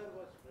Docker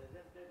was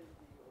presented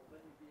in the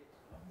OpenEdX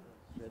conference.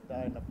 Shweta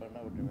and Aparna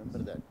would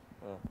remember that.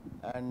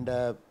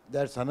 And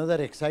that's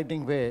another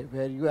exciting way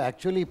where you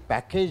actually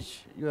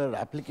package your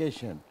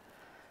application.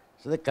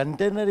 So the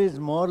container is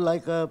more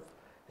like a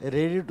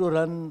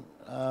ready-to-run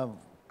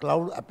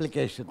cloud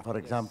application, for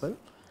example,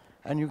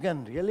 and you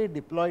can really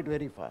deploy it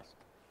very fast.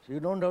 So you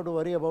don't have to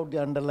worry about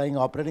the underlying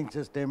operating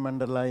system,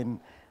 underlying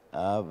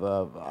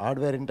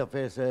hardware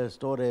interfaces,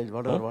 storage,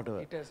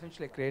 whatever. It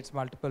essentially creates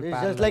multiple It's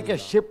just like a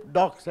ship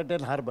docks at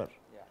an harbor.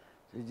 Yeah.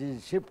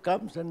 The ship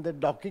comes and the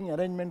docking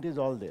arrangement is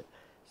all there.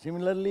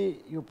 Similarly,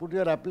 you put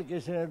your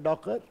application in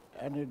Docker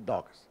and it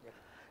docks. Yep.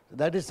 So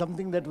that is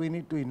something that we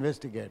need to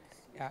investigate.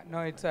 Yeah, no,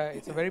 it's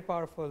a very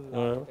powerful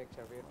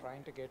architecture. We are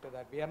trying to get to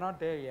that. We are not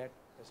there yet.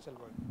 We're still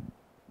working.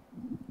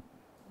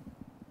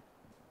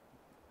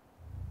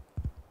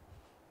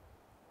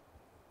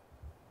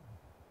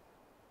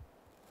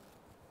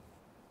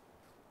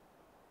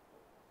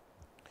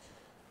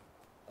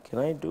 Can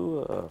I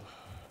do?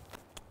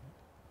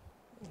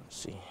 Let's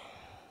see.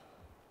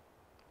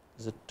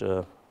 Is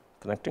it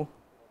connecting?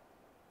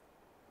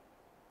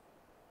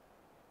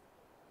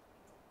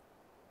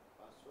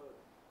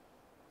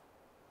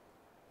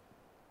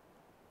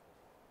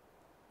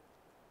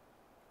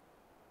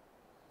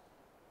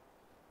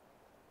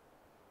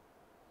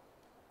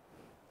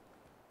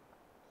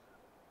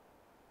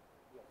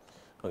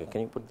 Okay,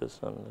 can you put this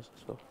on this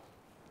as well?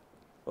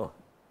 Oh.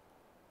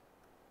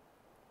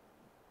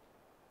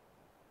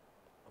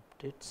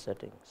 Update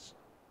settings.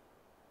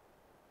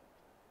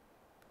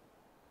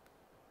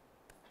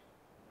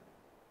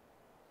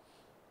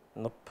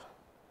 Nope.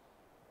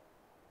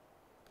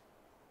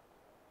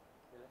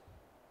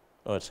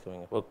 Oh, it's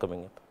coming up. Oh,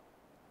 coming up.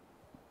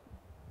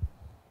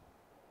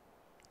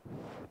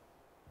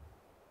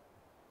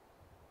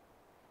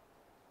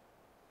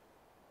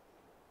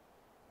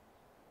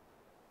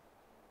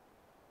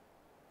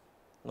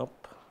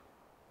 Nope.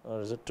 Or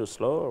is it too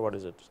slow, or what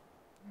is it?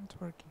 It's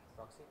working.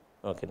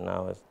 Okay,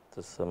 now this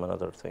is some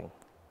another thing.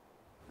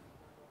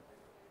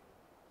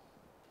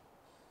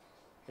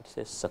 It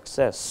says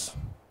success.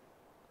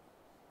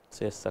 It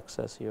says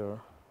success here.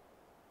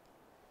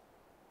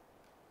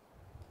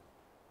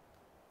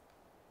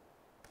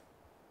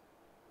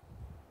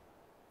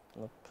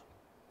 Nope.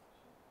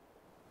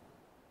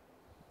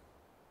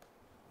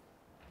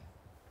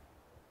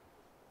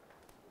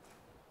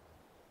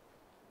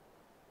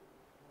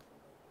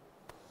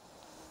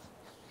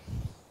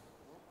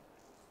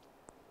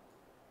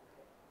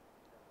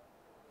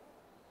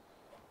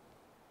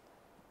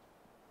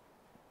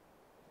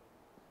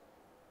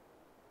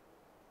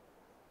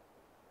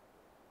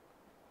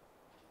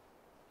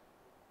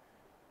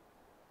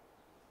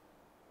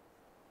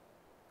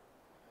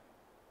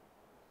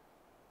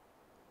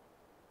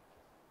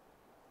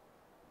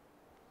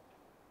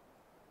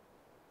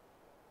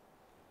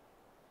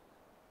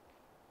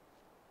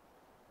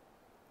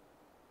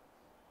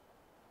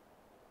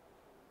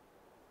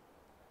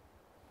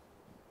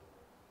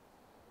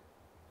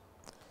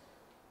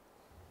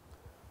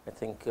 I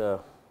think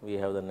we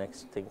have the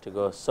next thing to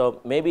go. So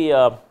maybe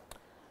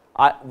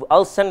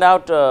I'll send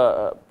out,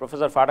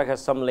 Professor Phatak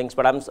has some links,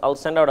 but I'll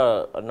send out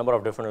a number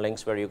of different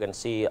links where you can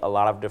see a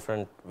lot of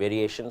different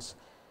variations.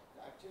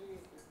 Actually, you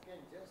can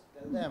just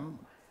tell them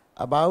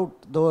about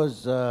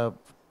those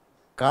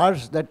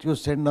cards that you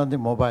send on the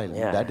mobile.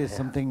 Yeah, that is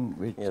something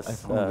which I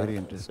found very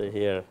interesting. So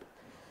here,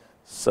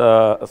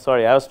 so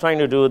sorry, I was trying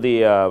to do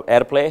the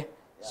AirPlay.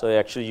 Yeah. So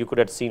actually, you could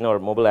have seen our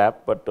mobile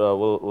app, but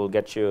we'll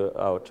get you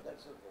out.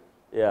 That's okay.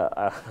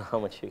 Yeah, how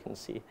much you can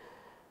see.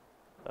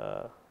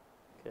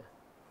 Okay.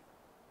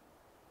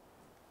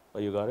 Oh,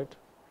 you got it?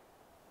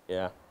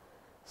 Yeah.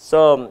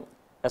 So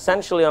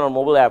essentially, on our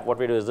mobile app, what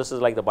we do is this is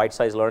like the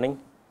bite-sized learning.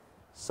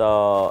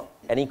 So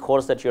any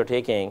course that you're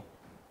taking,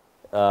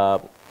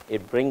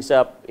 it brings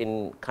up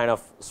in kind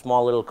of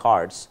small little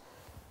cards,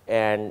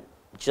 and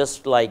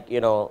just like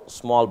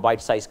small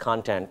bite-sized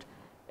content,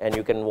 and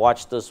you can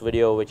watch this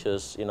video, which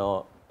is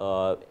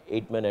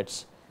 8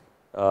 minutes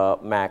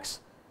max,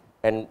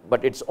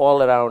 but it's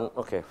all around.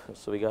 Okay,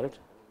 so we got it.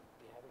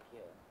 We have it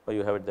here. Oh,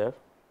 you have it there.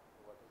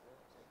 What is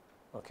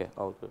it? Okay,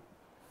 all good.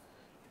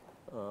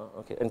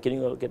 Okay, and can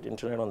you get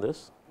internet on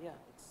this? Yeah,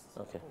 it's.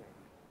 Okay.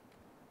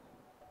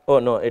 Oh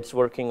no, it's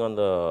working on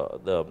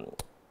the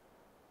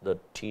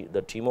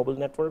T-Mobile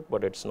network,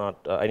 but it's not.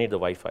 I need the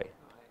Wi-Fi. I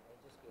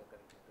just connected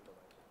to the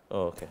Wi-Fi.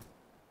 Oh, okay.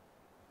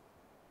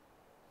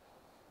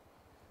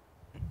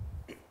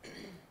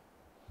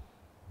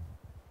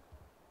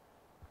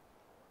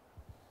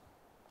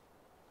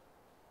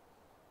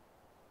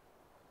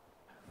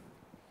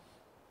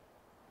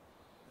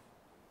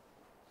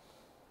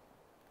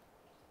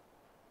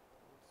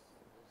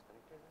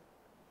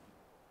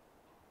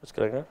 It's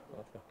connected?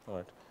 Okay, all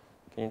right.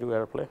 Can you do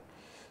AirPlay?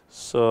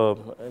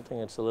 So I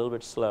think it's a little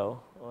bit slow,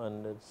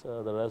 and it's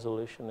the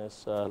resolution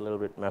is a little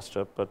bit messed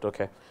up, but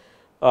okay.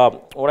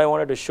 What I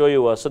wanted to show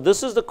you was, so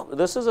this is a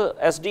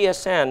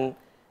SDSN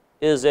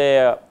is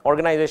a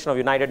organization of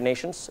United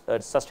Nations,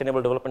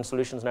 Sustainable Development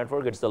Solutions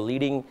Network. It's the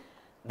leading,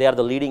 they are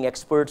the leading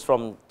experts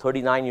from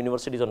 39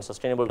 universities on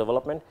sustainable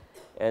development,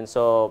 and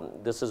so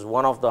this is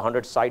one of the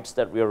 100 sites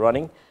that we are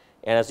running.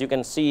 And as you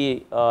can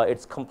see,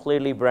 it's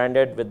completely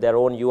branded with their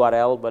own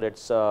URL, but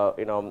it's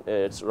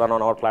it's run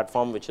on our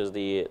platform, which is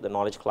the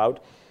Knowledge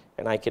Cloud.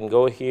 And I can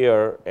go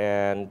here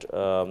and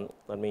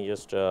let me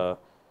just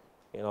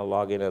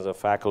log in as a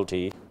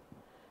faculty.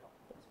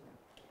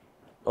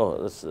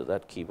 Oh, this is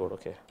that keyboard.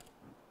 Okay.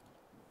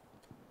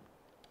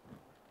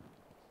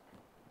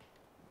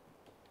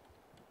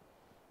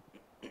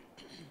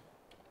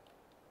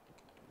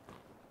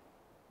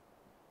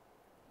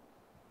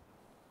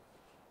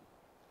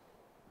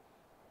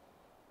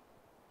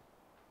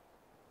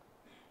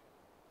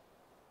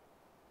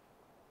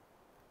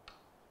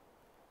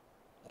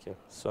 Okay,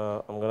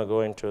 so I'm going to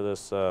go into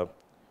this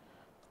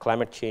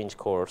climate change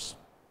course,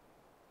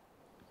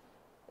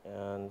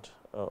 and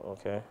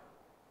okay.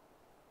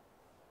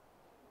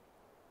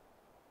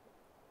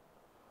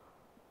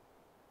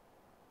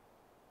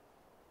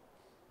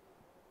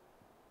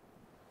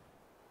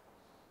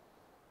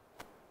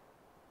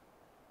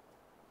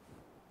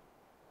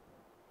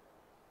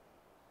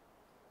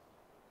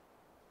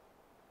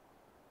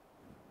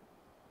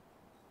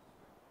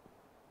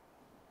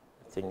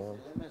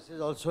 LMS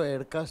is also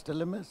Aircast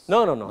LMS?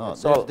 No.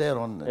 It's all there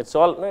on. It's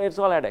all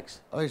edX.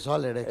 Oh, it's all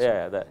edX.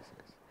 Yeah, that.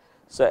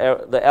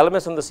 So the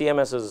LMS and the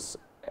CMS is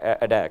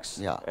edX.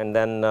 Yeah. And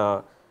then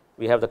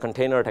we have the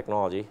container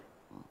technology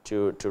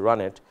to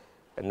run it,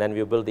 and then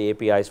we build the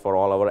APIs for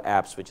all our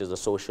apps, which is the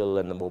social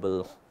and the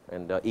mobile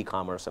and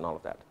e-commerce and all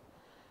of that.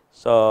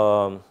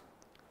 So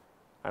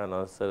I don't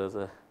know. So there's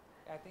a.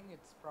 I think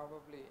it's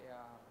probably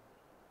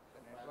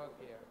the network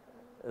here.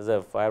 Is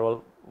there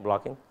firewall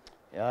blocking?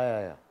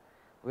 Yeah.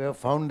 We have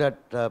found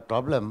that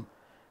problem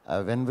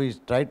when we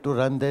tried to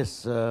run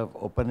this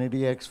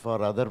OpenADX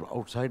for other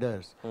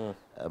outsiders.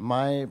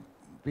 My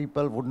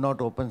people would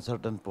not open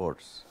certain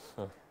ports.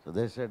 So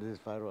they said this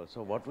firewall.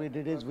 So what we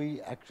did is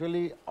we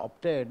actually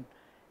opted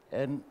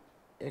an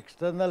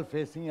external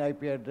facing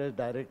IP address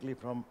directly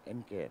from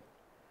NKN.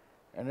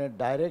 And a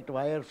direct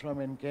wire from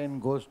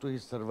NKN goes to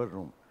his server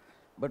room.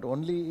 But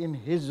only in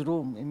his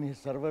room, in his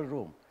server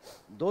room,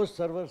 those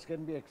servers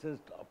can be accessed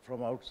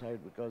from outside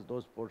because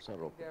those ports are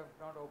open. They have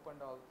not opened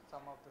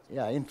some of the.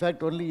 Yeah, in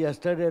fact, only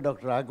yesterday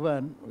Dr.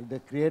 Agwan, the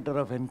creator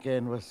of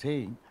NKN, was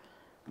saying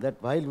that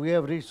while we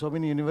have reached so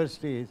many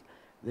universities,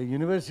 the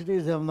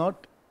universities have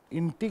not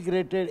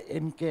integrated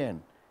NKN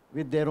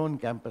with their own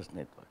campus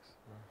networks.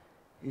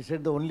 He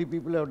said the only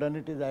people who have done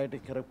it is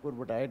IIT Kharagpur,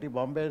 but IIT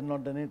Bombay has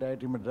not done it,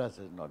 IIT Madras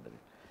has not done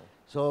it.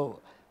 So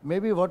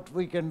maybe what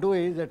we can do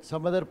is at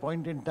some other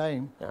point in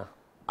time,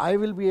 I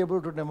will be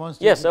able to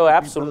demonstrate. Yes, so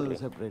absolutely.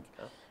 Separate.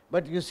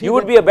 But you see, you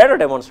would be a better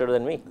demonstrator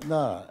than me.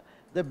 No,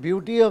 the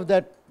beauty of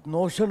that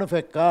notion of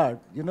a card,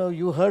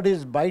 you heard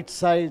his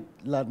bite-sized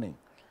learning.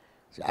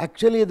 So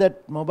actually,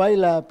 that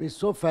mobile app is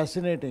so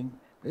fascinating.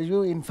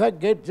 You in fact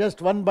get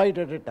just one byte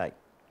at a time.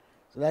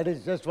 So that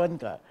is just one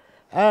card.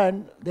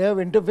 And they have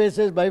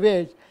interfaces by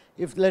which,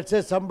 if let's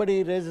say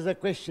somebody raises a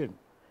question,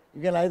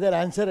 you can either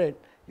answer it,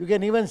 you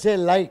can even say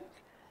like.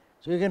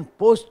 So you can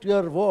post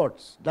your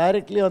votes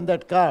directly on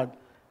that card,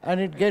 and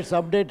it gets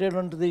updated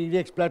onto the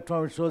EDX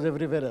platform, it shows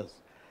everywhere else.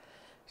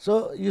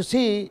 So you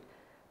see,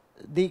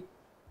 the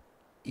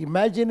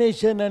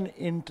imagination and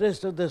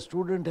interest of the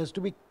student has to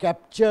be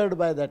captured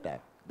by that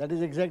app. That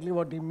is exactly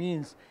what he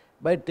means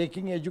by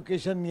taking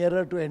education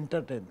nearer to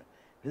entertainment.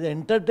 The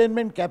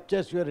entertainment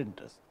captures your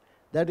interest.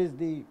 That is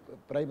the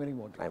primary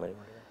motive.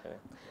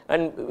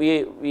 And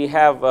we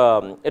have,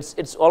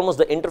 it's almost,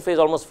 the interface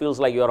almost feels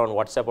like you're on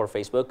WhatsApp or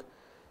Facebook.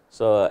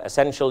 So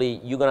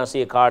essentially, you're going to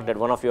see a card that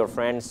one of your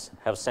friends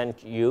have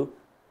sent you,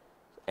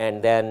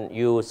 and then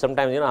you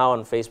sometimes, how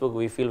on Facebook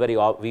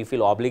we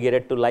feel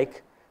obligated to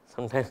like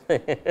sometimes.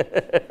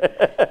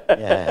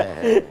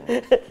 Yeah.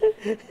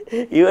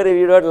 Even if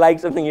you don't like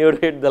something, you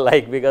would hit the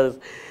like because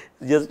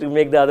just to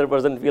make the other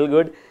person feel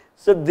good.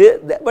 So,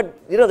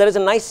 but there is a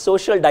nice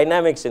social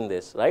dynamics in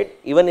this, right?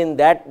 Even in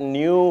that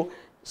new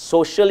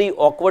socially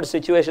awkward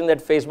situation that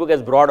Facebook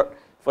has brought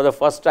for the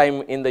first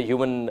time in the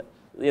human,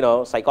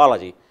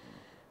 psychology.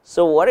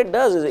 So what it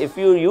does is, if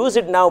you use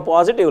it now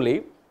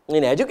positively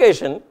in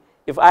education,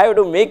 if I have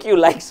to make you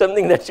like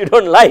something that you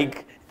don't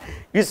like,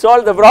 you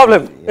solve the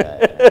problem.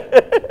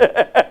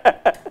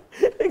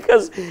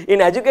 Because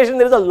in education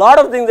there is a lot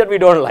of things that we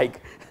don't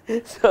like.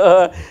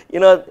 So,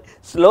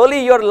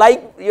 slowly your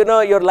like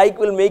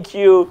will make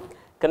you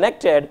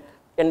connected,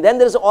 and then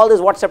there's all this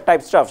WhatsApp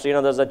type stuff.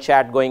 So, there's a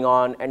chat going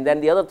on, and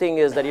then the other thing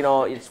is that,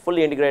 it's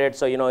fully integrated.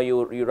 So,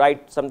 you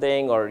write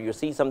something or you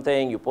see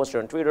something, you post it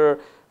on Twitter,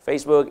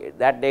 Facebook,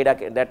 that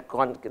data, that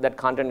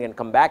content can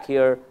come back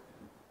here.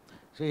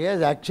 So he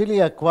has actually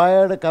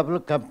acquired a couple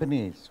of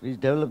companies which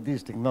develop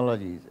these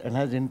technologies and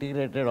has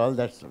integrated all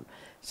that stuff.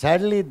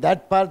 Sadly,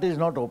 that part is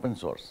not open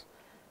source.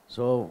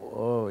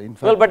 So, in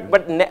fact, well,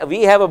 but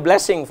we have a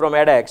blessing from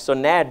edX. So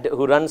Ned,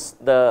 who runs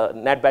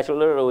Ned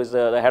Batchelor, who is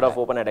the head of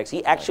Open edX,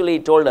 he actually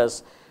told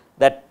us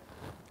that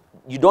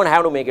you don't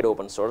have to make it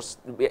open source.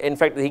 In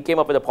fact, he came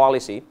up with a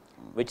policy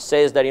which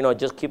says that,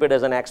 just keep it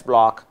as an X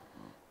block,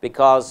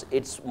 because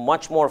it's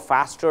much more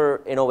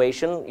faster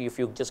innovation if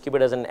you just keep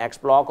it as an X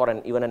block or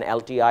even an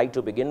LTI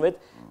to begin with,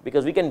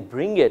 because we can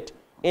bring it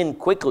in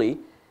quickly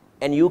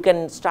and you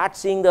can start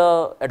seeing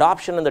the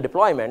adoption and the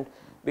deployment.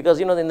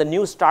 Because, in the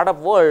new startup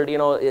world,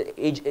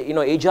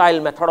 agile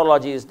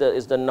methodology is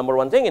the number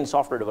one thing in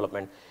software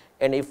development.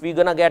 And if we're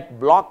going to get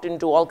blocked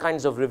into all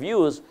kinds of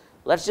reviews,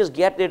 let's just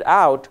get it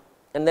out,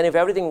 and then if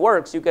everything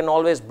works, you can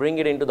always bring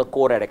it into the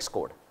core edX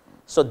code.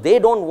 So they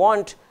don't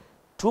want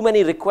too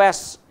many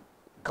requests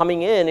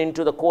coming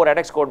into the core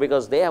edX code,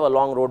 because they have a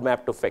long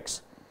roadmap to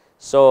fix.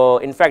 So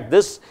in fact,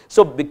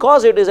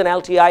 because it is an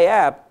LTI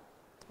app,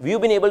 we've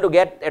been able to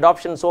get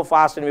adoption so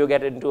fast, and we'll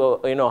get into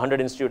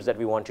 100 institutes that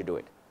we want to do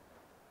it.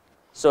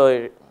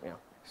 So, yeah.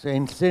 So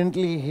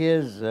instantly he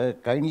has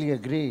kindly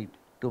agreed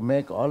to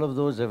make all of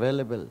those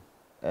available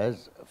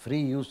as free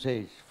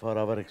usage for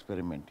our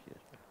experiment here.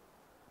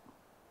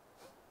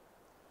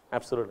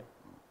 Absolutely.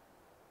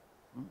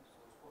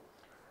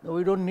 No,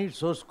 we don't need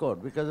source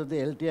code because of the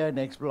LTI and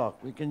X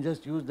block. We can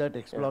just use that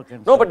X block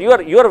and. No, but you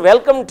are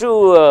welcome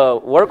to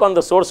work on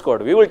the source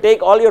code. We will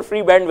take all your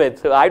free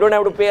bandwidth. I don't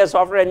have to pay a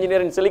software engineer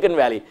in Silicon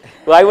Valley.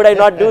 Why would I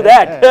not do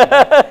that?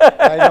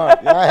 Why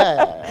not?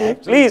 Yeah,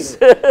 please.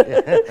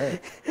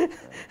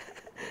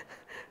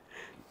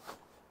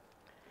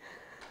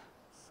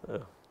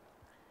 So,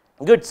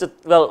 good. So,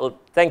 well,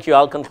 thank you.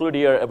 I'll conclude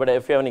here. But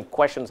if you have any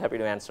questions, happy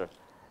to answer.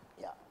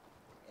 Yeah.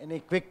 Any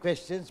quick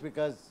questions?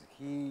 Because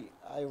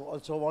I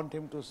also want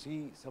him to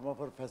see some of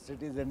our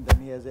facilities, and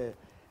then he has a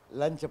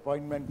lunch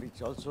appointment,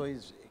 which also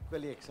is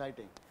equally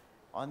exciting,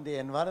 on the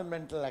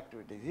environmental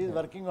activities. He is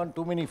working on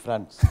too many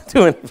fronts.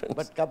 Too many fronts.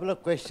 But couple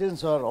of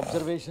questions or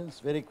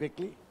observations very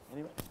quickly.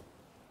 Anyone?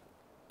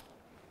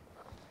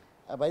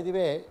 By the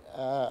way,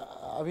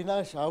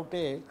 Avinash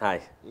Aute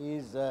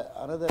is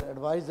another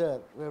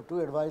advisor. We have two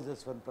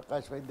advisors, one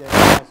Prakash Vaidya and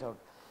Avinash Aute.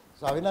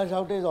 So Avinash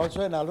Aute is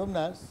also an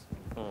alumnus,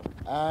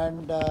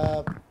 and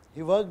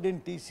he worked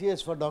in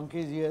TCS for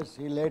donkey's years.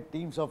 He led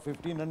teams of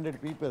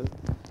 1,500 people.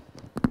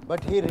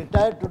 But he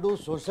retired to do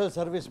social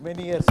service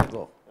many years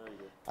ago.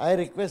 I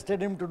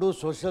requested him to do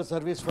social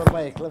service for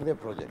my Eklavya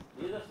project.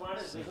 He is the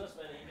smartest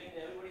businessman. He brings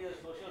everybody the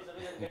social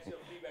service and gets your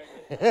free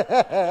bandwidth. He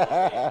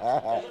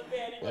doesn't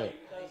pay anybody.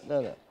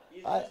 No.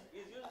 He's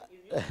using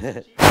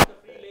the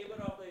free labor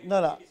of the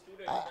university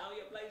students. Now he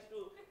applies to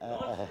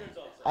non-students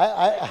also.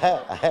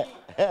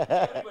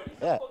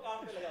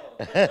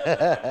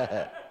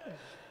 Everybody.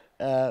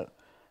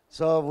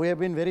 So we have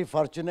been very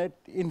fortunate.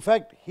 In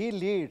fact, he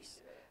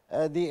leads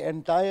the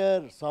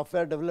entire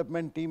software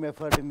development team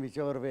effort in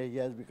whichever way he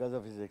has, because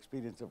of his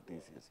experience of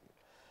TCS.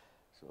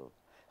 So,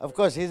 of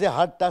course, he is a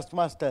hard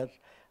taskmaster,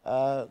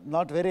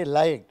 not very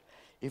liked.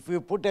 If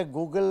you put a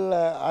Google,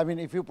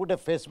 if you put a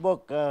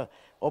Facebook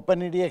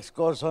OpenEDX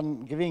course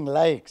on giving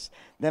likes,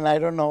 then I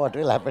don't know what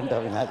will happen to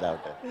Avinash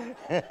Aute.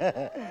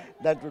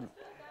 That would,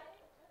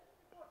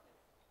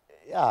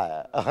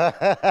 yeah.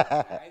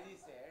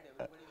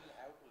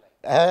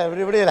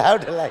 Everybody will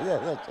have to like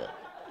that.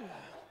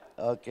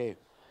 Okay.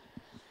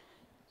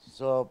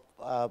 So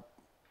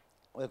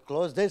we'll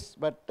close this,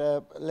 but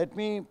let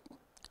me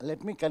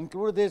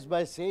conclude this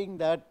by saying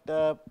that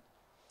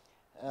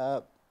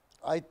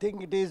I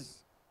think it is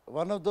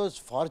one of those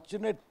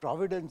fortunate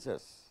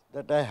providences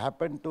that I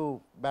happened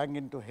to bang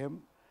into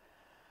him.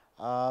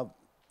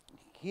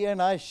 He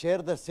and I share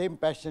the same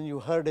passion.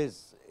 You heard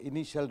his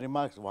initial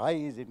remarks, why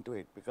he is into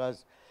it.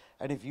 Because,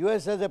 and if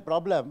US has a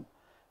problem,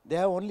 they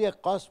have only a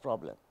cost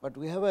problem, but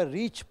we have a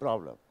reach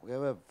problem. We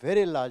have a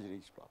very large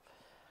reach problem.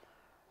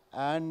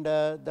 And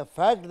the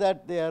fact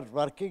that they are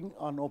working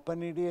on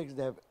OpenEDX,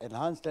 they have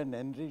enhanced and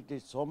enriched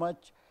it so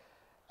much,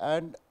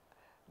 and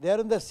they are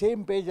on the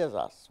same page as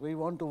us. We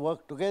want to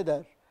work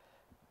together.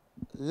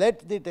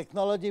 Let the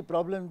technology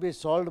problems be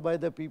solved by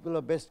the people who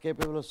are best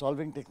capable of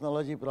solving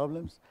technology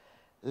problems.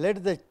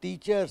 Let the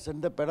teachers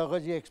and the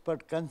pedagogy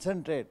expert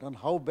concentrate on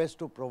how best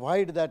to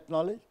provide that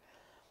knowledge,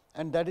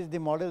 and that is the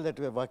model that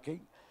we are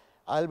working.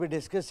 I will be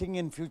discussing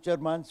in future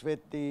months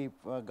with the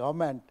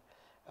government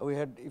We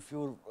had, if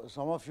you,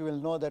 some of you will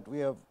know that we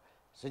have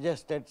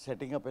suggested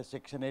setting up a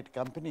Section 8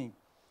 company,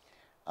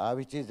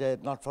 which is a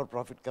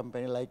not-for-profit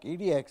company like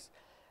EDX,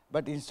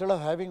 but instead of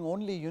having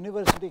only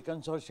university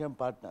consortium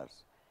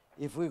partners,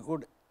 if we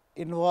could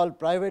involve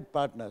private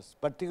partners,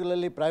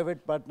 particularly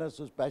private partners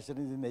whose passion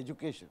is in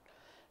education.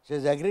 She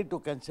has agreed to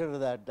consider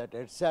that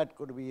EDSAT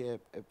could be a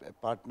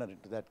partner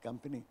into that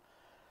company.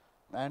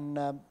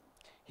 And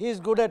he is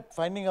good at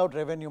finding out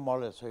revenue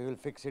models, so he will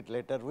fix it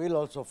later. We will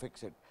also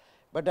fix it.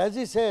 But as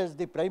he says,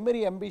 the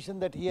primary ambition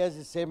that he has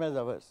is same as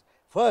ours.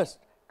 First,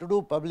 to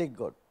do public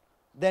good,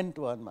 then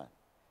to earn money.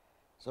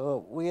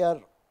 So we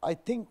are, I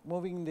think,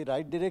 moving in the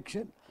right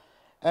direction.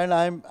 And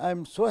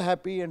I'm so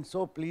happy and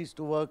so pleased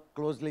to work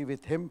closely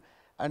with him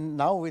and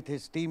now with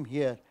his team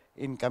here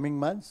in coming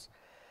months.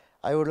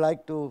 I would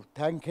like to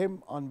thank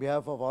him on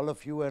behalf of all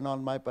of you and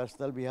on my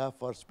personal behalf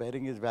for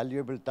sparing his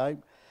valuable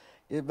time.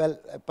 Well,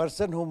 a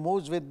person who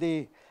moves with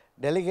the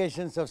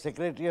delegations of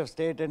Secretary of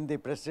State and the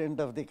President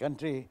of the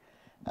country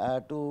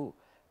to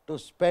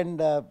spend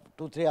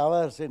 2-3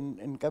 hours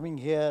in coming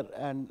here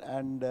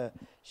and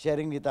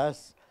sharing with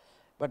us.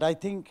 But I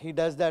think he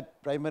does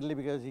that primarily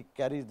because he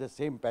carries the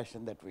same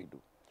passion that we do.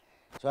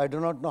 So I do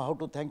not know how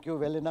to thank you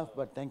well enough,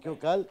 but thank you,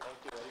 Karl.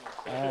 Thank you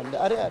very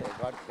much.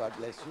 And God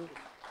bless you.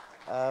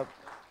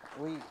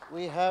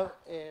 We have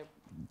a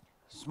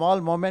small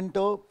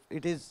memento.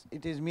 It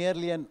is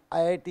merely an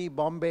IIT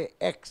Bombay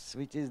X,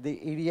 which is the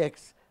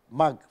EDX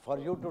mug for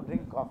you to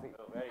drink coffee.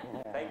 Oh, very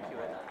good. Thank you.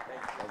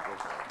 Thank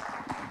you.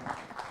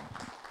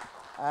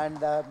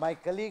 And my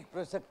colleague,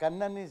 Professor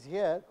Kannan, is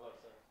here.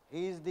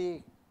 He is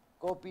the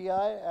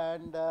co-PI,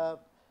 and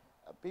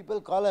people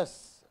call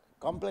us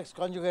complex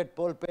conjugate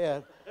pole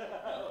pair.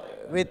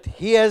 With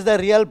he has the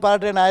real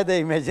part and I the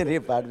imaginary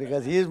part,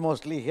 because he is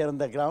mostly here on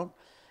the ground.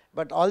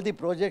 But all the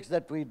projects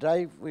that we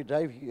drive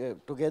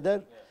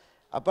together. Yeah.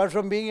 Apart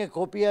from being a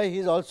co-PI, he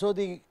is also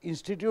the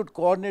institute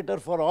coordinator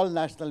for all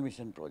national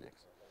mission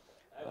projects.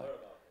 I've heard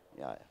about it.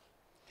 Yeah.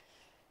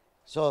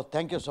 So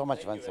thank you so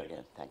much once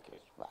again. Thank you.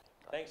 Bye.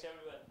 Thanks,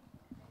 everyone.